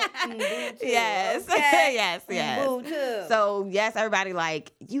 girl. Oh, Ubuntu. Yes. Okay. yes. Ubuntu. So, yes, everybody,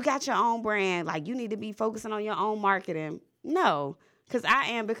 like, you got your own brand. Like, you need to be focusing on your own marketing. No. Because I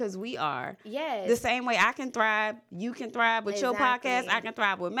am because we are. Yes. The same way I can thrive, you can thrive with your podcast. I can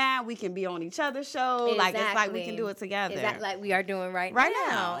thrive with mine. We can be on each other's show. Exactly. Like, it's like we can do it together. Exactly, like we are doing right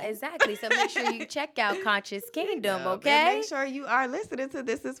now. Exactly. So make sure you check out Conscious Kingdom, okay? And make sure you are listening to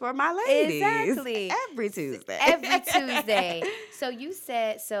This Is For My Ladies. Exactly. Every Tuesday. Every Tuesday. So you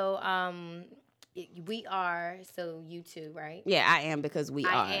said, we are, so you too, right? Yeah, I am because we are.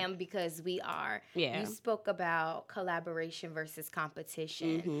 I am because we are. Yeah. You spoke about collaboration versus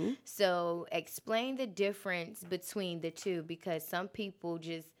competition. So explain the difference between the two, because some people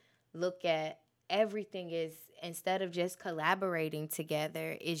just look at everything as, instead of just collaborating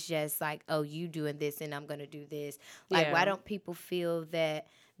together, it's just like, oh, you doing this and I'm going to do this. Like, why don't people feel that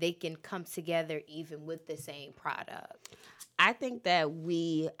they can come together even with the same product? I think that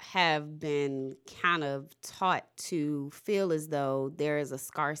we have been kind of taught to feel as though there is a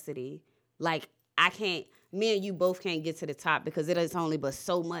scarcity. Like, me and you both can't get to the top because it is only but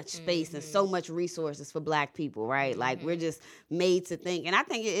so much space and so much resources for Black people, right? Like, we're just made to think. And I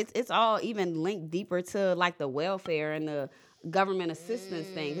think it's all even linked deeper to, like, the welfare and the government assistance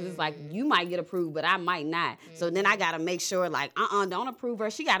thing, because it's like, you might get approved but I might not, so then I gotta make sure, like, don't approve her,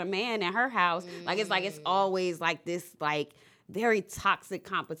 she got a man in her house. Like, it's always like this, like, very toxic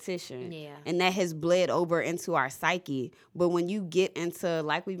competition. And that has bled over into our psyche. But when you get into,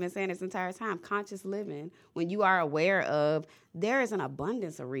 like we've been saying this entire time, conscious living, when you are aware of there is an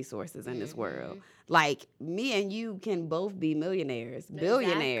abundance of resources in this world. Like, me and you can both be millionaires,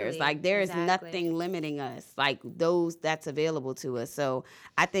 billionaires. Like, there is nothing limiting us, like, that's available to us. So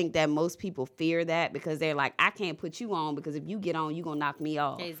I think that most people fear that because they're like, I can't put you on because if you get on, you're going to knock me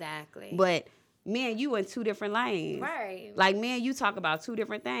off. Exactly. But me and you in two different lanes. Right. Like, me and you talk about two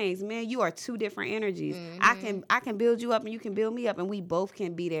different things. Me and you are two different energies. I can build you up and you can build me up, and we both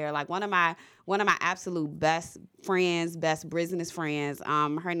can be there. Like, one of my absolute best friends, best business friends,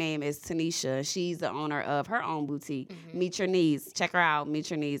 her name is Tanisha. She's the owner of her own boutique, Meet Your Needs. Check her out, Meet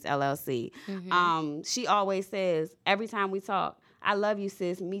Your Needs LLC. She always says, every time we talk, I love you,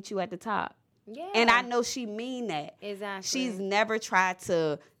 sis, meet you at the top. Yeah. And I know she mean that. Exactly. She's never tried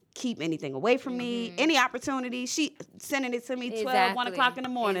to keep anything away from me. Any opportunity, she sending it to me 12, 1 o'clock in the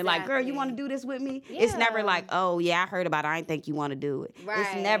morning. Like, girl, you want to do this with me? Yeah. It's never like, oh, yeah, I heard about it. I didn't think you want to do it. Right.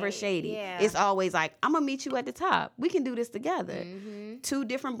 It's never shady. Yeah. It's always like, I'm going to meet you at the top. We can do this together. Two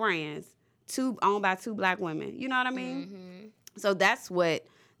different brands, owned by two Black women. You know what I mean? So that's what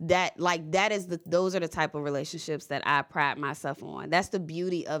those are the type of relationships that I pride myself on. That's the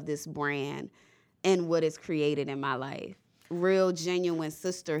beauty of this brand and what it's created in my life. Real genuine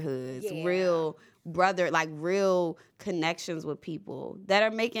sisterhoods, real real connections with people that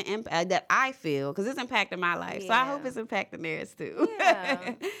are making impact, that I feel, because it's impacting my life. So I hope it's impacting theirs too. Yeah,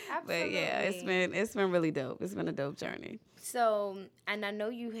 absolutely. But yeah, it's been really dope. It's been a dope journey. So, and I know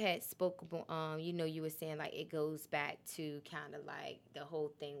you had spoke, you were saying like it goes back to kind of like the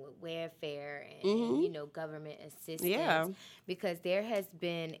whole thing with welfare and government assistance. Yeah, because there has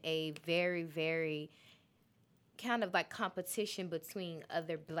been a very, very kind of like competition between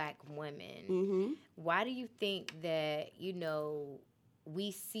other Black women. Why do you think that,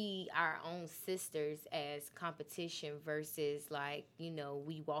 we see our own sisters as competition versus like,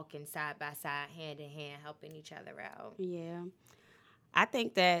 we walking side by side, hand in hand, helping each other out? Yeah. I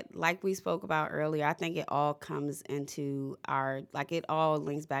think that, like we spoke about earlier, I think it all comes into it all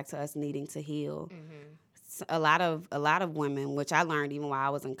links back to us needing to heal. A lot of women, which I learned even while I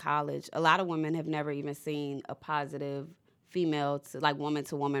was in college, a lot of women have never even seen a positive female to like woman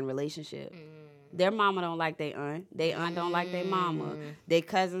to woman relationship. Their mama don't like their aunt. Their aunt don't like their mama. Their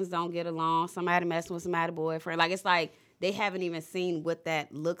cousins don't get along. Somebody messing with somebody's boyfriend. Like, it's like they haven't even seen what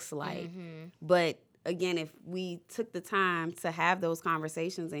that looks like. But again, if we took the time to have those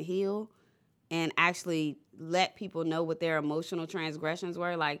conversations and heal and actually let people know what their emotional transgressions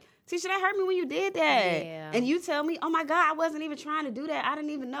were, like, Tisha, that hurt me when you did that. Yeah. And you tell me, oh my God, I wasn't even trying to do that. I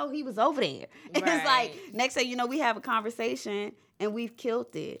didn't even know he was over there. And it's like, next thing you know, we have a conversation and we've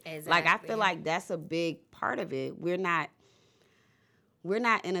killed it. Exactly. Like, I feel like that's a big part of it. We're not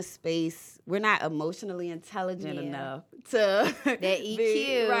in a space, we're not emotionally intelligent enough to that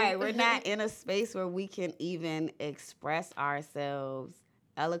EQ. Right. We're not in a space where we can even express ourselves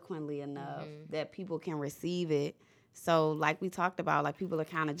eloquently enough that people can receive it. So like we talked about, like people are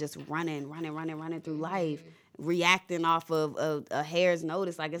kind of just running through life, reacting off of a hair's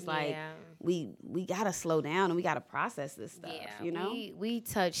notice. Like it's like we gotta slow down and we gotta process this stuff. You know, we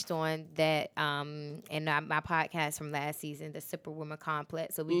touched on that in my podcast from last season, the Superwoman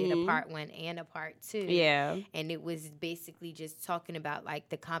Complex. So we did a part 1 and a part 2. Yeah, and it was basically just talking about like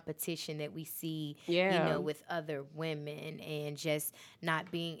the competition that we see, you know, with other women and just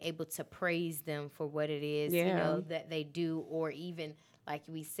not being able to praise them for what it is, you know, that they do, or even, like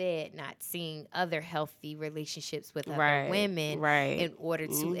we said, not seeing other healthy relationships with other women in order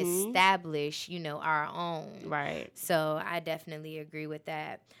to establish, you know, our own. Right. So I definitely agree with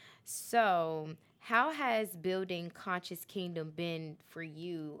that. So how has building Conscious Kingdom been for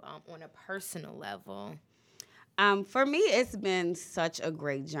you on a personal level? For me, it's been such a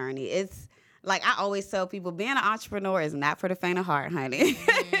great journey. It's like I always tell people, being an entrepreneur is not for the faint of heart, honey.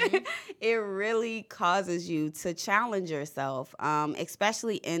 It really causes you to challenge yourself,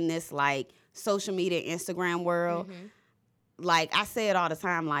 especially in this like social media, Instagram world. Like I say it all the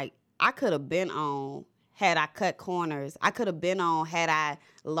time, like I could have been on had I cut corners. I could have been on had I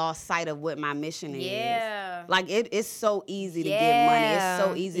lost sight of what my mission is. Like it's so easy to get money. It's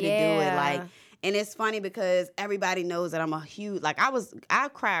so easy to do it. Like, and it's funny because everybody knows that I'm a huge, like I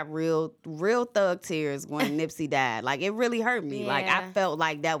cried real thug tears when Nipsey died. Like it really hurt me. Like I felt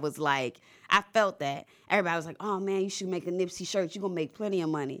like that was like, I felt that. Everybody was like, oh man, you should make a Nipsey shirt. You're going to make plenty of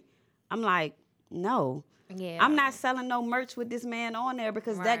money. I'm like, no. I'm not selling no merch with this man on there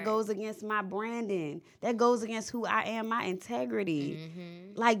because that goes against my branding. That goes against who I am, my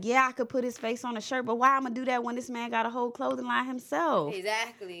integrity. Like, yeah, I could put his face on a shirt, but why I'm going to do that when this man got a whole clothing line himself?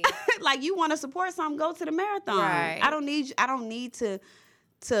 Exactly. Like, you want to support something, go to the marathon. I don't need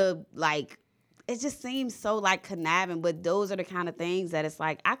to like, it just seems so like conniving, but those are the kind of things that it's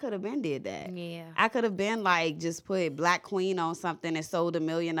like, I could have been did that. Yeah. I could have been like, just put Black Queen on something and sold 1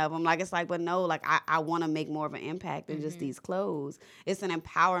 million of them. Like, it's like, but no, like I want to make more of an impact than just these clothes. It's an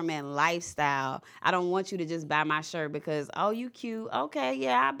empowerment lifestyle. I don't want you to just buy my shirt because, oh, you cute. Okay,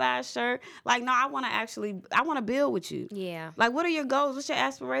 yeah, I buy a shirt. Like, no, I want to build with you. Yeah. Like, what are your goals? What's your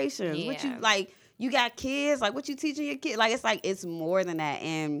aspirations? Yeah. What you, like, you got kids? Like, what you teaching your kids? Like, it's more than that.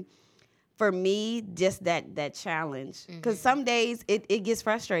 And for me, just that challenge. Because some days it gets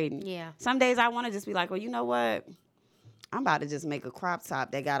frustrating. Yeah. Some days I want to just be like, well, you know what? I'm about to just make a crop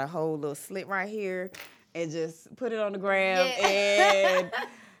top that got a whole little slit right here and just put it on the gram and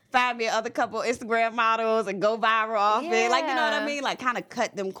find me another couple Instagram models and go viral off it. Like, you know what I mean? Like, kind of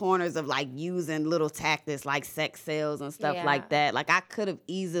cut them corners of, like, using little tactics like sex sales and stuff like that. Like, I could have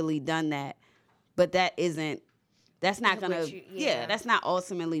easily done that, but that's not gonna, that's not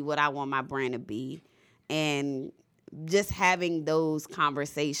ultimately what I want my brand to be. And just having those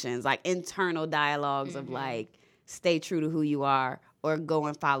conversations, like internal dialogues of like, stay true to who you are or go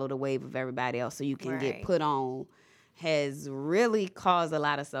and follow the wave of everybody else so you can get put on, has really caused a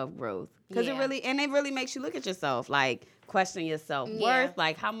lot of self-growth. Because it really makes you look at yourself, like question your self-worth,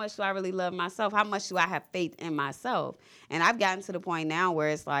 like how much do I really love myself? How much do I have faith in myself? And I've gotten to the point now where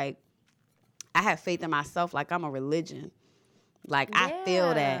it's like, I have faith in myself like I'm a religion. Like, I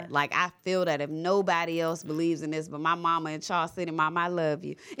feel that. Like, I feel that if nobody else believes in this, but my mama in Charles City, Mama, I love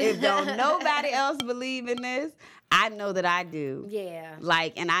you. If don't nobody else believe in this, I know that I do. Yeah.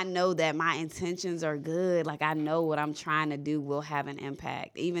 Like, and I know that my intentions are good. Like, I know what I'm trying to do will have an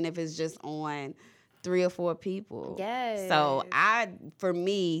impact, even if it's just on 3 or 4 people. Yes. So, for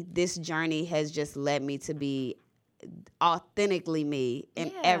me, this journey has just led me to be authentically me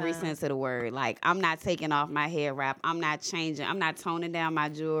in every sense of the word. Like, I'm not taking off my hair wrap. I'm not changing. I'm not toning down my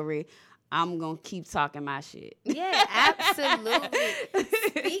jewelry. I'm going to keep talking my shit. Yeah, absolutely.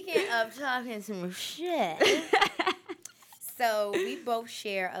 Speaking of talking some shit. So we both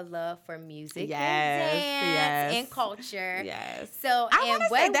share a love for music and dance and culture. Yes. So I want to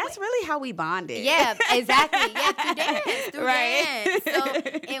say that's really how we bonded. Yeah, exactly. Yeah, through dance. Through right. dance.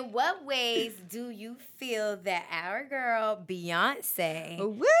 So in what ways do you feel that our girl Beyonce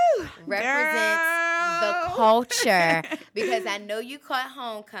represents the culture? Because I know you caught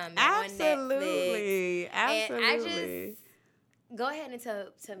Homecoming on Netflix. Absolutely. And I just go ahead and tell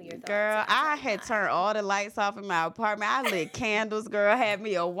me your thoughts. Girl, I had turned all the lights off in my apartment. I lit candles, girl, had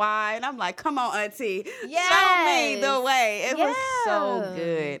me a wine. I'm like, come on, auntie. Show me the way. It was so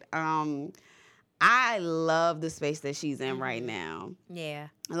good. I love the space that she's in right now. Yeah.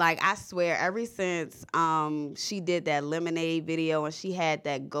 Like, I swear, ever since she did that Lemonade video and she had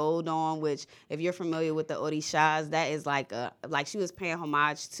that gold on, which, if you're familiar with the Orishas, that is like she was paying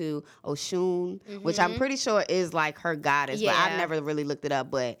homage to Oshun, which I'm pretty sure is like her goddess, but I never really looked it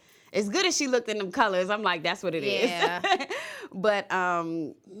up. But as good as she looked in them colors, I'm like, that's what it is. But,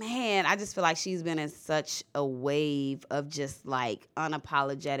 man, I just feel like she's been in such a wave of just, like,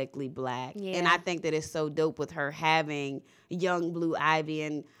 unapologetically black. Yeah. And I think that it's so dope with her having young Blue Ivy.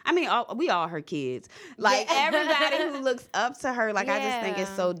 And, I mean, we all her kids. Like, everybody who looks up to her, like, I just think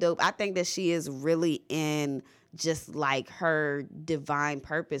it's so dope. I think that she is really in just, like, her divine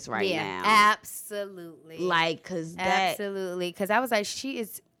purpose now. Absolutely. Like, because absolutely. Because I was like, she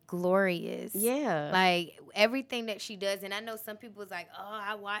is glorious. Yeah. Like, everything that she does. And I know some people was like, oh,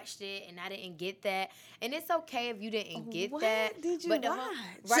 I watched it and I didn't get that. And it's okay if you didn't get that. What did you watch?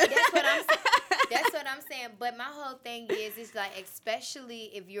 Right, that's what I'm saying. That's what I'm saying. But my whole thing is, it's like,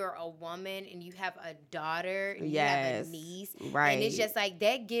 especially if you're a woman and you have a daughter and you have a niece. Right. And it's just like,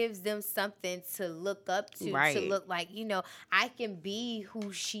 that gives them something to look up to. Right. To look like, you know, I can be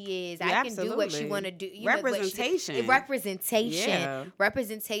who she is. I can do what she want to do. Representation.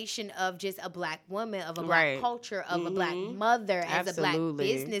 Representation of just a black woman, of a black culture, of a black mother, as a black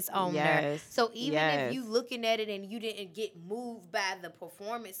business owner. Yes. So even if you looking at it and you didn't get moved by the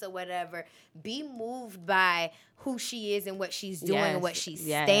performance or whatever, be moved by who she is and what she's doing and what she's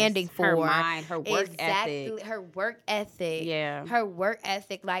standing for. Her mind, her work ethic. Her work ethic. Yeah. Her work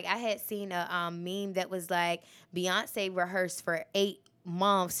ethic. Like, I had seen a meme that was like, Beyonce rehearsed for 8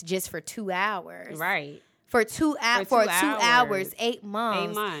 months just for 2 hours. Right. For 2 hours, 8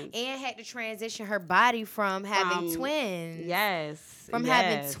 months. 8 months. And had to transition her body from having twins. Yes. From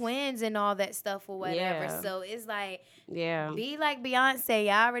having twins and all that stuff or whatever. Yeah. So it's like, yeah, be like Beyonce.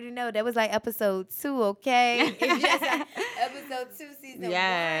 Y'all already know. That was like episode 2, okay? It's just like episode 2, season 1.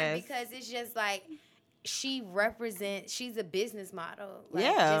 Because it's just like, she's a business model.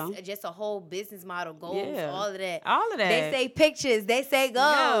 Like, just a whole business model, goals, all of that. They say pictures, they say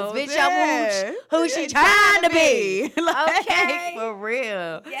goals. Bitch, I'm who she trying to be. Like, okay. For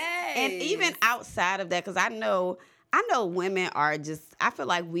real. Yes. And even outside of that, because I know women are just, I feel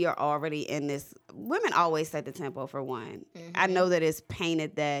like we are already in this, women always set the tempo for one. I know that it's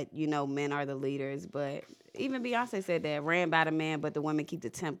painted that, you know, men are the leaders, but even Beyonce said that, ran by the man, but the women keep the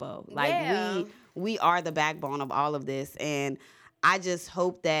tempo. Like, we are the backbone of all of this. And I just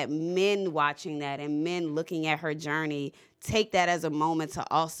hope that men watching that and men looking at her journey take that as a moment to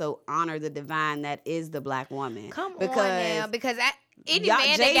also honor the divine that is the black woman. Come on now, because any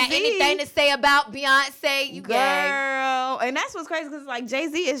man that got anything to say about Beyonce, you girl, and that's what's crazy, because like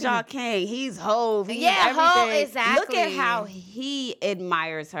Jay-Z is y'all king. He's Hov. He's everything. Hov, exactly. Look at how he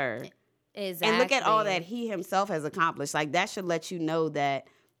admires her. Exactly. And look at all that he himself has accomplished. Like, that should let you know that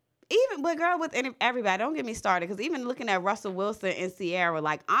but girl, with everybody, don't get me started, because even looking at Russell Wilson and Ciara,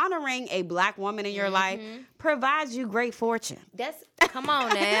 like, honoring a black woman in your life provides you great fortune. Come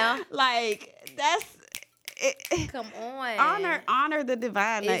on now. Like, come on. Honor the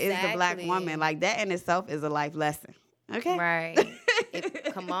divine that is the black woman. Like, that in itself is a life lesson. Okay?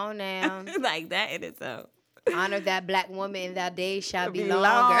 Right. Come on now. Like, that in itself. Honor that black woman, and thy days shall be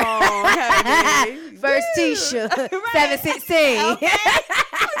longer. First Tisha, 7:16. Okay.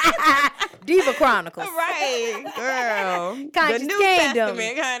 Diva Chronicles. Right, girl. Conscious the New Kingdom.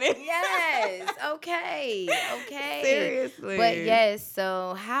 Testament, honey. Yes. Okay. Seriously. But yes,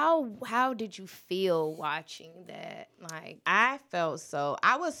 so how did you feel watching that? Like, I was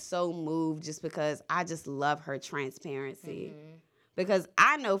so moved just because I just love her transparency. Because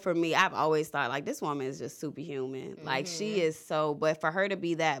I know for me, I've always thought, like, this woman is just superhuman. Like, she is but for her to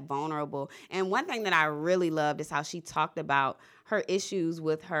be that vulnerable. And one thing that I really loved is how she talked about her issues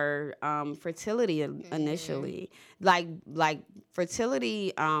with her fertility initially. Like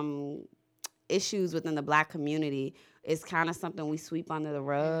fertility issues within the black community it's kind of something we sweep under the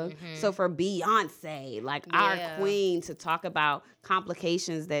rug. So for Beyonce, like our queen, to talk about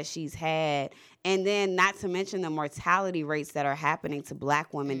complications that she's had, and then not to mention the mortality rates that are happening to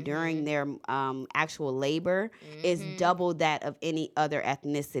Black women during their actual labor is double that of any other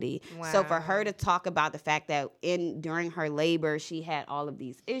ethnicity. Wow. So for her to talk about the fact that during her labor, she had all of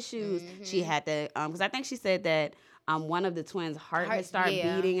these issues. She had to, because I think she said that one of the twins' heart had started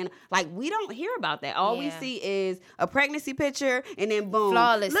beating, and like we don't hear about that. All we see is a pregnancy picture, and then boom,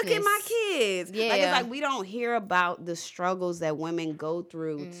 look at my kids. Like it's like we don't hear about the struggles that women go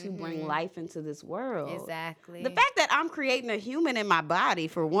through to bring life into this world. Exactly. The fact that I'm creating a human in my body,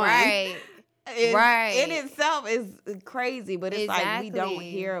 for one, right. in itself is crazy, but it's like we don't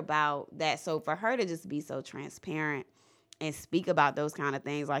hear about that. So for her to just be so transparent and speak about those kind of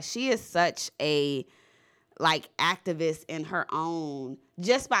things, like she is such a like activist in her own,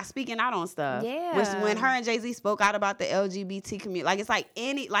 just by speaking out on stuff. Yeah. When her and Jay-Z spoke out about the LGBT community, like it's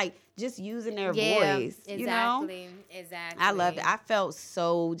like just using their voice. Exactly. You know? Exactly. I loved it. I felt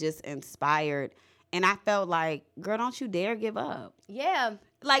so just inspired, and I felt like, girl, don't you dare give up. Yeah.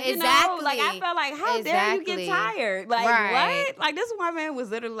 Like, you know, like I felt like, how dare you get tired? Like, what? Like, this woman was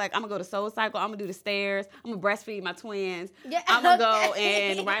literally like, I'm gonna go to Soul Cycle, I'm gonna do the stairs, I'm gonna breastfeed my twins, I'm gonna go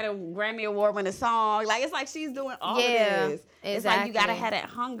and write a Grammy Award winning song. Like, it's like she's doing all of this. It's like you gotta have that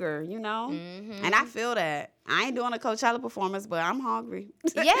hunger, you know? And I feel that. I ain't doing a Coachella performance, but I'm hungry.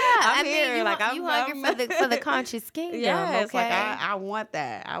 Yeah, I'm here. Mean, you hungry for the conscious kingdom. Yes, okay? like I want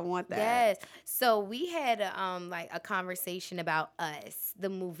that. I want that. Yes. So we had like a conversation about Us, the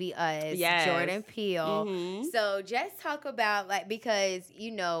movie Us, Jordan Peele. So just talk about like, because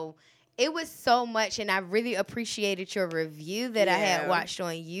you know, it was so much, and I really appreciated your review that I had watched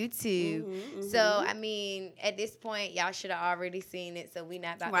on YouTube. So, I mean, at this point, y'all should have already seen it, so we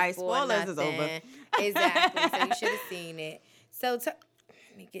not about to spoil spoilers nothing. is over. Exactly, so you should have seen it. So, let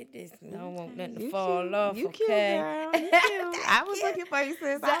me get this. I don't want nothing to fall off, you okay? Cute, girl. You cute. I was looking for you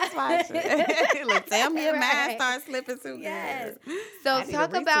since I was watching. Look, tell me your mind starts slipping too good. So,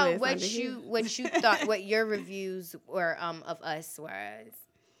 talk about what you thought, what your reviews were of Us was.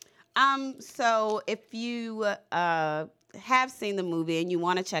 So if you have seen the movie and you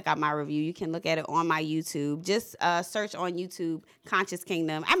want to check out my review, you can look at it on my YouTube. Just search on YouTube Conscious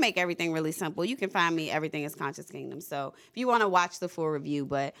Kingdom. I make everything really simple. You can find me, everything is Conscious Kingdom. So if you want to watch the full review,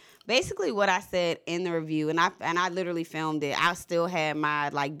 but basically what I said in the review, and I literally filmed it. I still had my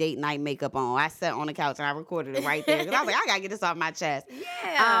like date night makeup on. I sat on the couch and I recorded it right there because I was like, I gotta get this off my chest.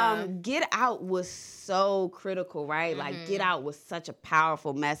 Yeah. Get Out was so critical, right? Like Get Out was such a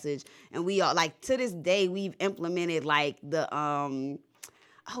powerful message, and we all like to this day we've implemented like the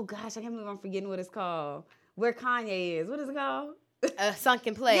oh gosh, I can't believe I'm forgetting what it's called. Where Kanye is, what is it called? A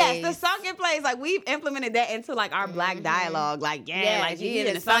sunken place. Yes, the sunken place. Like we've implemented that into like our black dialogue. Like like you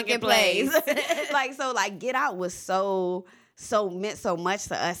in a sunken place. Like so, like Get Out was so meant so much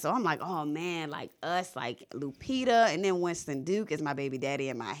to us. So I'm like, oh man, like Us, like Lupita, and then Winston Duke is my baby daddy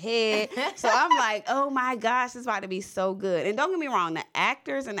in my head. So I'm like, oh my gosh, it's about to be so good. And don't get me wrong, the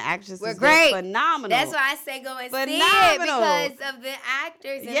actors and the actresses were great, phenomenal. That's why I say go and see it, because of the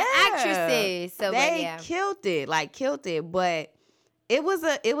actors and the actresses. So they killed it, but it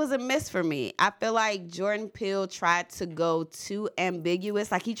was a miss for me. I feel like Jordan Peele tried to go too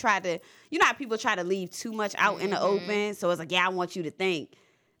ambiguous. Like he tried to, you know how people try to leave too much out in the open. So it's like, yeah, I want you to think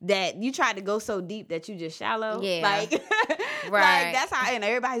that you tried to go so deep that you just shallow. Yeah. Like, right. Like that's how, and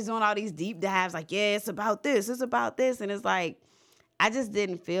everybody's doing all these deep dives. Like, yeah, it's about this. And it's like, I just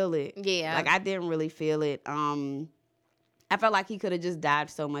didn't feel it. Yeah. Like I didn't really feel it. I felt like he could have just dived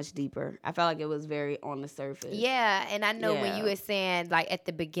so much deeper. I felt like it was very on the surface. Yeah, and I know when you were saying, like, at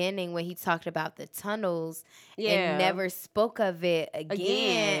the beginning when he talked about the tunnels and never spoke of it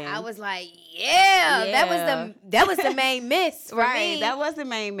again. I was like, that was the main miss for me. That was the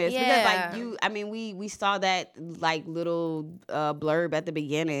main miss. Because, like, we saw that, like, little blurb at the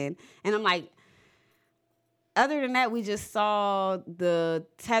beginning, and I'm like, other than that, we just saw the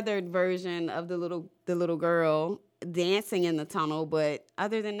tethered version of the little girl dancing in the tunnel, but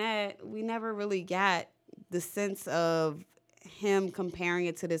other than that, we never really got the sense of him comparing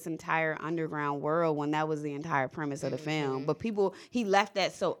it to this entire underground world when that was the entire premise of the film. But he left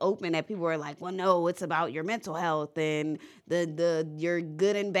that so open that people were like, well, no, it's about your mental health and the your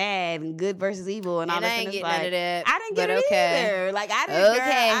good and bad and good versus evil and all this. I ain't getting none of that. I didn't get it either. Like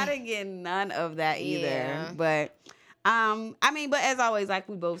I didn't get none of that either. Yeah. But but as always, like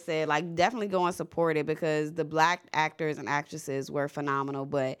we both said, like definitely go and support it because the black actors and actresses were phenomenal.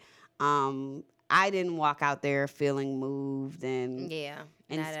 But I didn't walk out there feeling moved and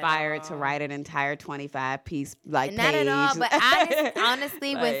inspired to write an entire 25-piece page. Not at all. But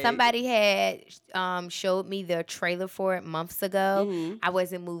honestly, when somebody had showed me the trailer for it months ago, I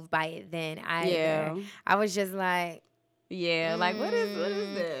wasn't moved by it then either. Yeah. I was just like, like what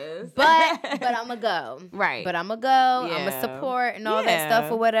is this? But I'm gonna go. Right. But I'm gonna go. I'm gonna support and all that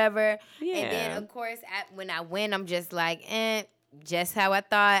stuff or whatever. Yeah. And then of course when I win, I'm just like, just how I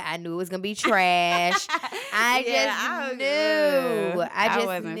thought. I knew it was gonna be trash. I just knew. I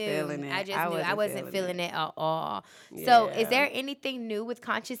wasn't feeling it. I just knew. I wasn't feeling it at all. Yeah. So, is there anything new with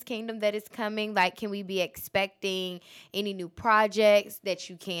Conscious Kingdom that is coming? Like, can we be expecting any new projects that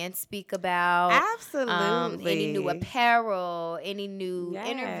you can speak about? Absolutely. Any new apparel? Any new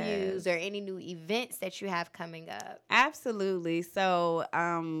interviews or any new events that you have coming up? Absolutely. So,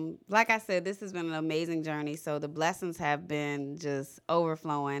 like I said, this has been an amazing journey. So the blessings have been just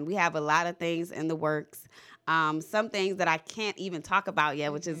overflowing. We have a lot of things in the works. Some things that I can't even talk about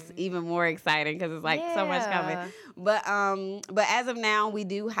yet, which is even more exciting because it's like so much coming. But as of now, we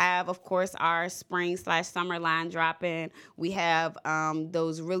do have, of course, our spring/summer line dropping. We have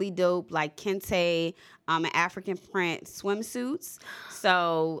those really dope like kente and African print swimsuits.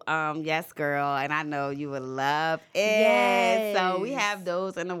 So yes, girl, and I know you would love it. Yes. So we have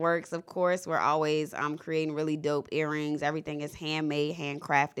those in the works. Of course, we're always creating really dope earrings. Everything is handmade,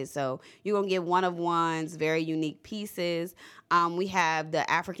 handcrafted. So you're gonna get one of ones, very unique pieces. We have the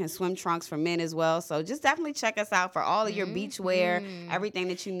African swim trunks for men as well. So just definitely check us out for all of your beach wear, everything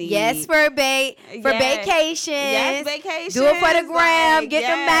that you need. Yes, for vacation. Yes, vacation. Do it for the gram. Get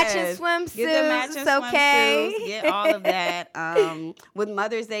the matching swimsuits. Get the matching swimsuits. Get all of that. With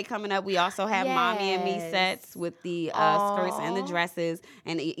Mother's Day coming up, we also have Mommy and Me sets with the skirts and the dresses.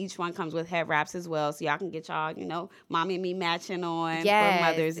 And each one comes with head wraps as well. So y'all can get y'all, Mommy and Me matching on for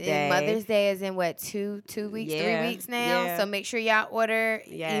Mother's Day. Mother's Day is in what, 2 weeks, 3 weeks now? Yeah. So make sure y'all order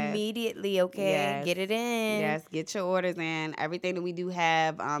immediately, okay? Yes. Get it in. Yes, get your orders in. Everything that we do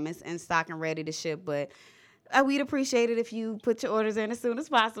have is in stock and ready to ship, but we'd appreciate it if you put your orders in as soon as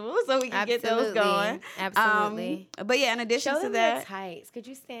possible so we can get those going. Absolutely. But yeah, in addition to that. Show them the tights. Could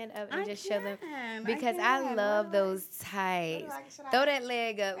you stand up and just show them? Because I love those tights. Throw that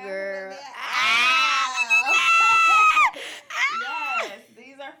leg up, girl. Yes,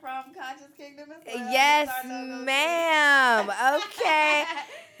 these are from Conscious Kingdom as well. Yes, ma'am. Okay.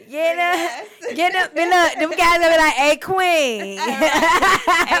 Get up. Look, them guys will be like, hey, queen.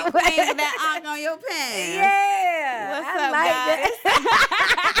 Hey, queen, with that unk on your pants. Yeah. What's up, guys?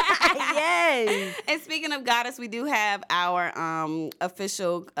 Yes. And speaking of goddess, we do have our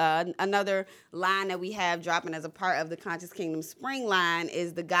official, another line that we have dropping as a part of the Conscious Kingdom spring line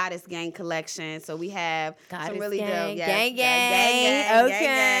is the Goddess Gang collection. So we have some really dope. Gang.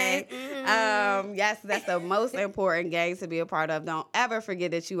 Okay. Mm-hmm. Yes, that's the most important gang to be a part of. Don't ever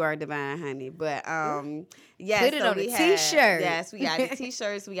forget that you are divine, honey. But yes, put it on a t-shirt. Yes, we got the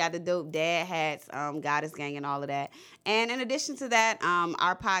t-shirts, we got the dope dad hats, Goddess Gang and all of that. And in addition to that,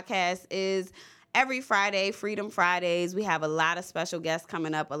 our podcast is every Friday, Freedom Fridays. We have a lot of special guests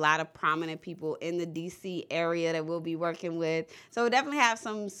coming up, a lot of prominent people in the D.C. area that we'll be working with. So we'll definitely have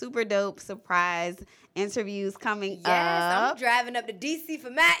some super dope surprise interviews coming up. Yes, I'm driving up to D.C. for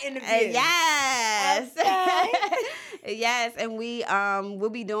my interview. Yes. Okay. Yes, and we'll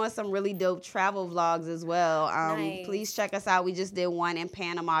be doing some really dope travel vlogs as well. Nice. Please check us out. We just did one in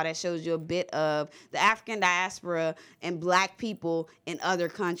Panama that shows you a bit of the African diaspora and Black people in other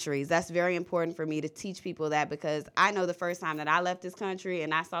countries. That's very important for me to teach people that, because I know the first time that I left this country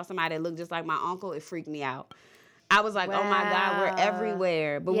and I saw somebody that looked just like my uncle, it freaked me out. I was like, oh my God, we're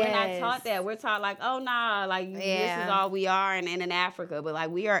everywhere. But when I taught that, we're taught like, oh nah, like this is all we are and in Africa. But like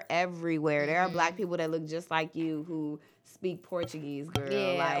we are everywhere. There are Black people that look just like you who speak Portuguese, girl.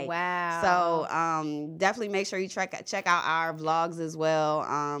 Yeah, like, wow. So definitely make sure you check out our vlogs as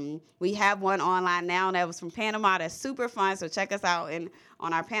well. We have one online now that was from Panama that's super fun. So check us out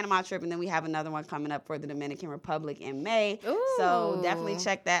on our Panama trip. And then we have another one coming up for the Dominican Republic in May. Ooh. So definitely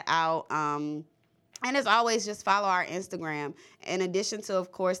check that out. And as always, just follow our Instagram. In addition to,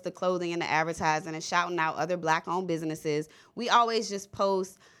 of course, the clothing and the advertising and shouting out other Black-owned businesses, we always just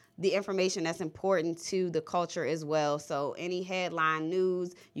post the information that's important to the culture as well. So any headline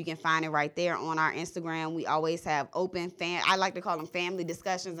news, you can find it right there on our Instagram. We always have open I like to call them family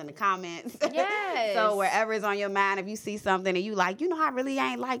discussions in the comments. Yes. So wherever it's on your mind, if you see something and you like, I really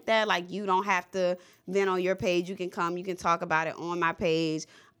ain't like that, like you don't have to then on your page, you can talk about it on my page,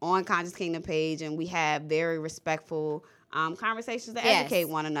 on Conscious Kingdom page, and we have very respectable conversations to educate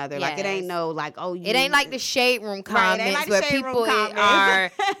one another. Like it ain't no like, it ain't like the shade room comments where people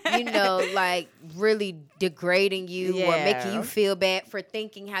are, like really degrading you or making you feel bad for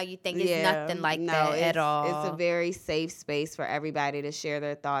thinking how you think. It's nothing like that at all. It's a very safe space for everybody to share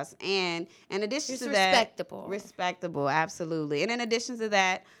their thoughts. And in addition to that, respectable, absolutely. And in addition to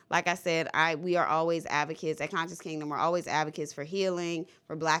that, like I said, we are always advocates at Conscious Kingdom. We're always advocates for healing,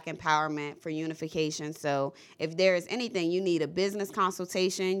 for Black empowerment, for unification. So if there is anything, you need a business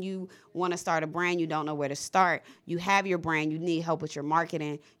consultation, you want to start a brand, you don't know where to start, you have your brand, you need help with your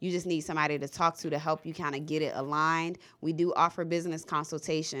marketing, you just need somebody to talk to help you kind of get it aligned. We do offer business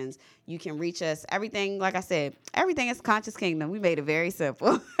consultations. You can reach us. Everything, like I said, everything is Conscious Kingdom. We made it very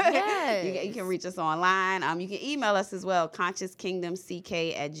simple. Yes. You can reach us online. You can email us as well,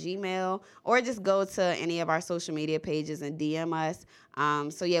 consciouskingdomck@gmail.com, or just go to any of our social media pages and DM us.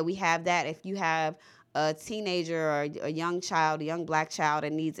 So yeah, we have that. If you have a teenager or a young child, a young Black child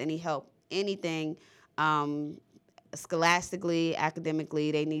that needs any help, anything, scholastically,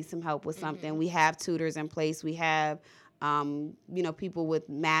 academically, they need some help with something. We have tutors in place. We have, people with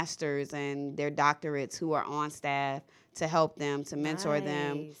masters and their doctorates who are on staff to help them, to mentor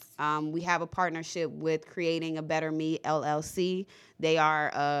them. We have a partnership with Creating a Better Me, LLC. They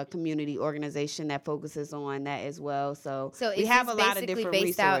are a community organization that focuses on that as well. So we have a lot of different resources. So is this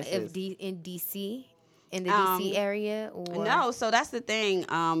based out of in D.C.? In the D.C. area? Or? No, so that's the thing.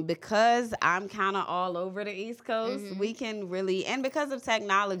 Because I'm kind of all over the East Coast, we can really, and because of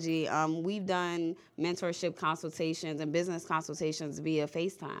technology, we've done mentorship consultations and business consultations via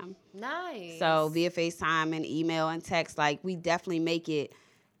FaceTime. Nice. So via FaceTime and email and text, like we definitely make it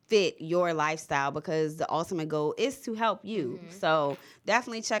fit your lifestyle because the ultimate goal is to help you. So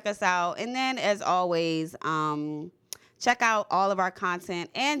definitely check us out. And then as always, check out all of our content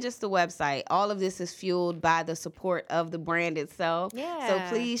and just the website. All of this is fueled by the support of the brand itself. Yeah. So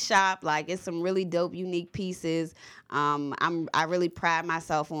please shop. Like, it's some really dope, unique pieces. I really pride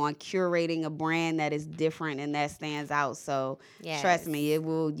myself on curating a brand that is different and that stands out. So trust me, you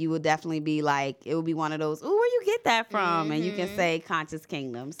will definitely be like, it will be one of those, ooh, where you get that from? And you can say Conscious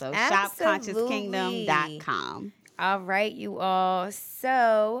Kingdom. So shop consciouskingdom.com. All right, you all.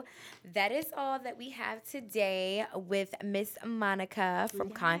 So that is all that we have today with Miss Monica from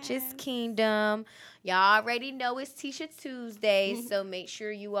Conscious Kingdom. Y'all already know it's Tisha Tuesday, so make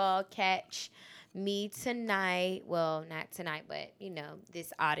sure you all catch me tonight. Well, not tonight, but,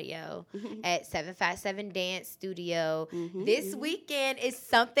 this audio at 757 Dance Studio. This weekend is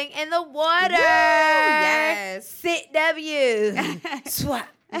Something in the Water. Woo, yes. Sit W. Swap.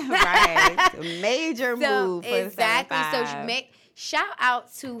 Right. Major move for exactly. So shout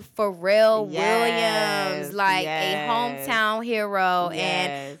out to Pharrell Williams, like a hometown hero,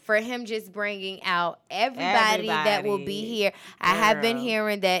 and for him just bringing out everybody that will be here. I have been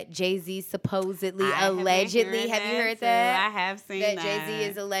hearing that Jay-Z supposedly, allegedly, have you heard that? I have seen that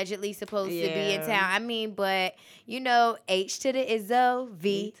Jay-Z is allegedly supposed to be in town. I mean, but H to the Izzo,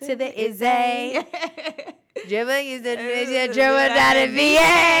 V to the Izzy. Dribble is the dribble down in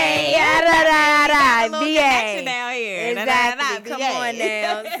VA. VA. Down here. Exactly. Come on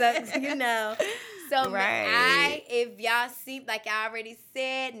now. So, if y'all see, like I already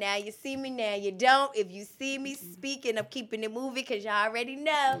said, now you see me, now you don't. If you see me speaking, I'm keeping it moving because y'all already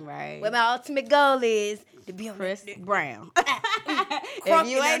know what my ultimate goal is. To be on Chris Brown. If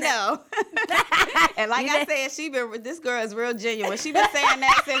you ain't know. And like I said, this girl is real genuine. She been saying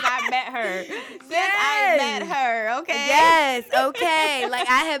that since I met her. Okay? Yes, okay. Like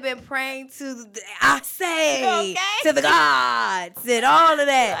I have been praying to the gods and all of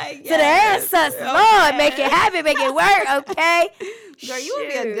that. To the ancestors. Lord, make it happen, make it work, okay? Girl, you would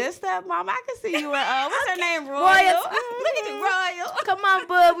be a good stepmom. I can see you in, what's her name, Royal? Look at you, Royal. Come on,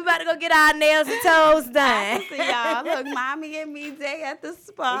 bud. We about to go get our nails and toes done. I see y'all. Look, mommy and me day at the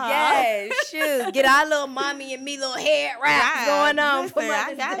spa. Yes, shoot. Get our little mommy and me little hair wraps going on. Listen,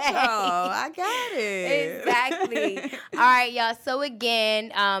 I got y'all. I got it. Exactly. All right, y'all. So again,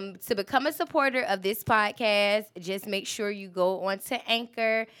 to become a supporter of this podcast, just make sure you go onto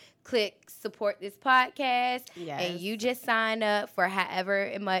Anchor, click support this podcast, and you just sign up for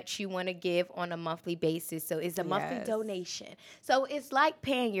however much you want to give on a monthly basis. So it's a monthly donation. So it's like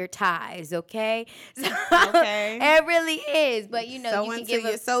paying your tithes, okay? So it really is. But you can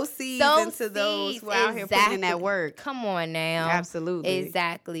give seeds into those who are out here putting in that work. Come on now. Absolutely.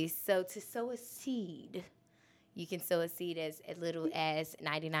 Exactly. So to sow a seed, You can sow a seed as little as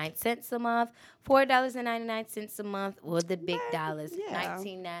 99 cents a month, $4.99 a month, or the big dollars,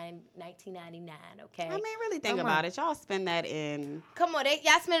 $19.99. Okay. I mean, really think about it. Y'all spend that in. Come on,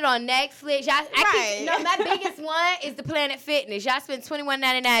 y'all spend it on Netflix. My biggest one is the Planet Fitness. Y'all spend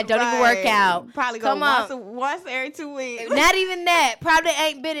 $21.99. Don't even work out. Probably go once every 2 weeks. Not even that. Probably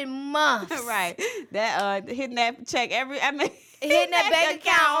ain't been in months. Right. That hitting that check hitting that bank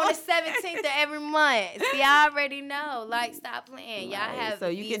account on the 17th of every month. See, I already know. Like, stop playing. Y'all have. So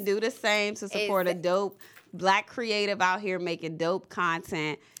you can do the same to support a dope Black creative out here making dope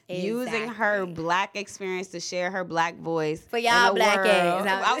content. Exactly. Using her Black experience to share her Black voice for y'all Black ass.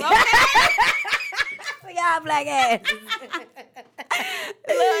 For y'all Black ass. Look,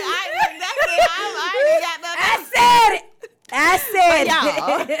 I said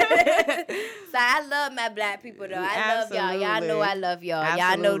it. So I love my Black people though. I love y'all. Y'all know I love y'all.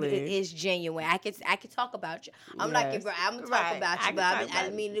 Absolutely. Y'all know it's genuine. I can talk about you. I'm like, I'm gonna talk about you, but I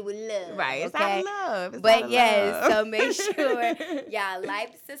mean it with love. Right. It's okay? out of love. But yes, so make sure y'all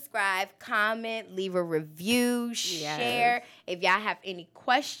like, subscribe, comment, leave a review, share. If y'all have any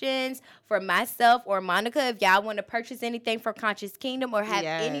questions for myself or Monica, if y'all want to purchase anything for Conscious Kingdom or have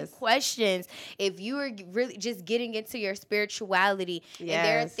any questions, if you are really just getting into your spirituality and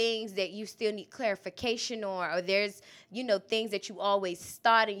there are things that you still need clarification on, or there's things that you always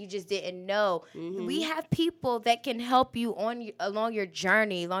thought and you just didn't know, we have people that can help you along your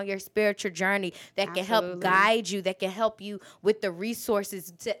journey, along your spiritual journey, that can help guide you, that can help you with the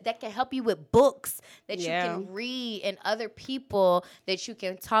resources, that can help you with books that you can read and other people that you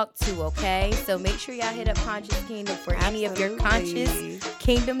can talk to, okay? So make sure y'all hit up Conscious Kingdom for any of your Conscious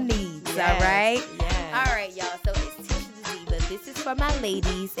Kingdom needs, all right? Yes. All right, y'all. So it's Tisha the Diva. This is for my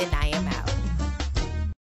ladies, and I am out.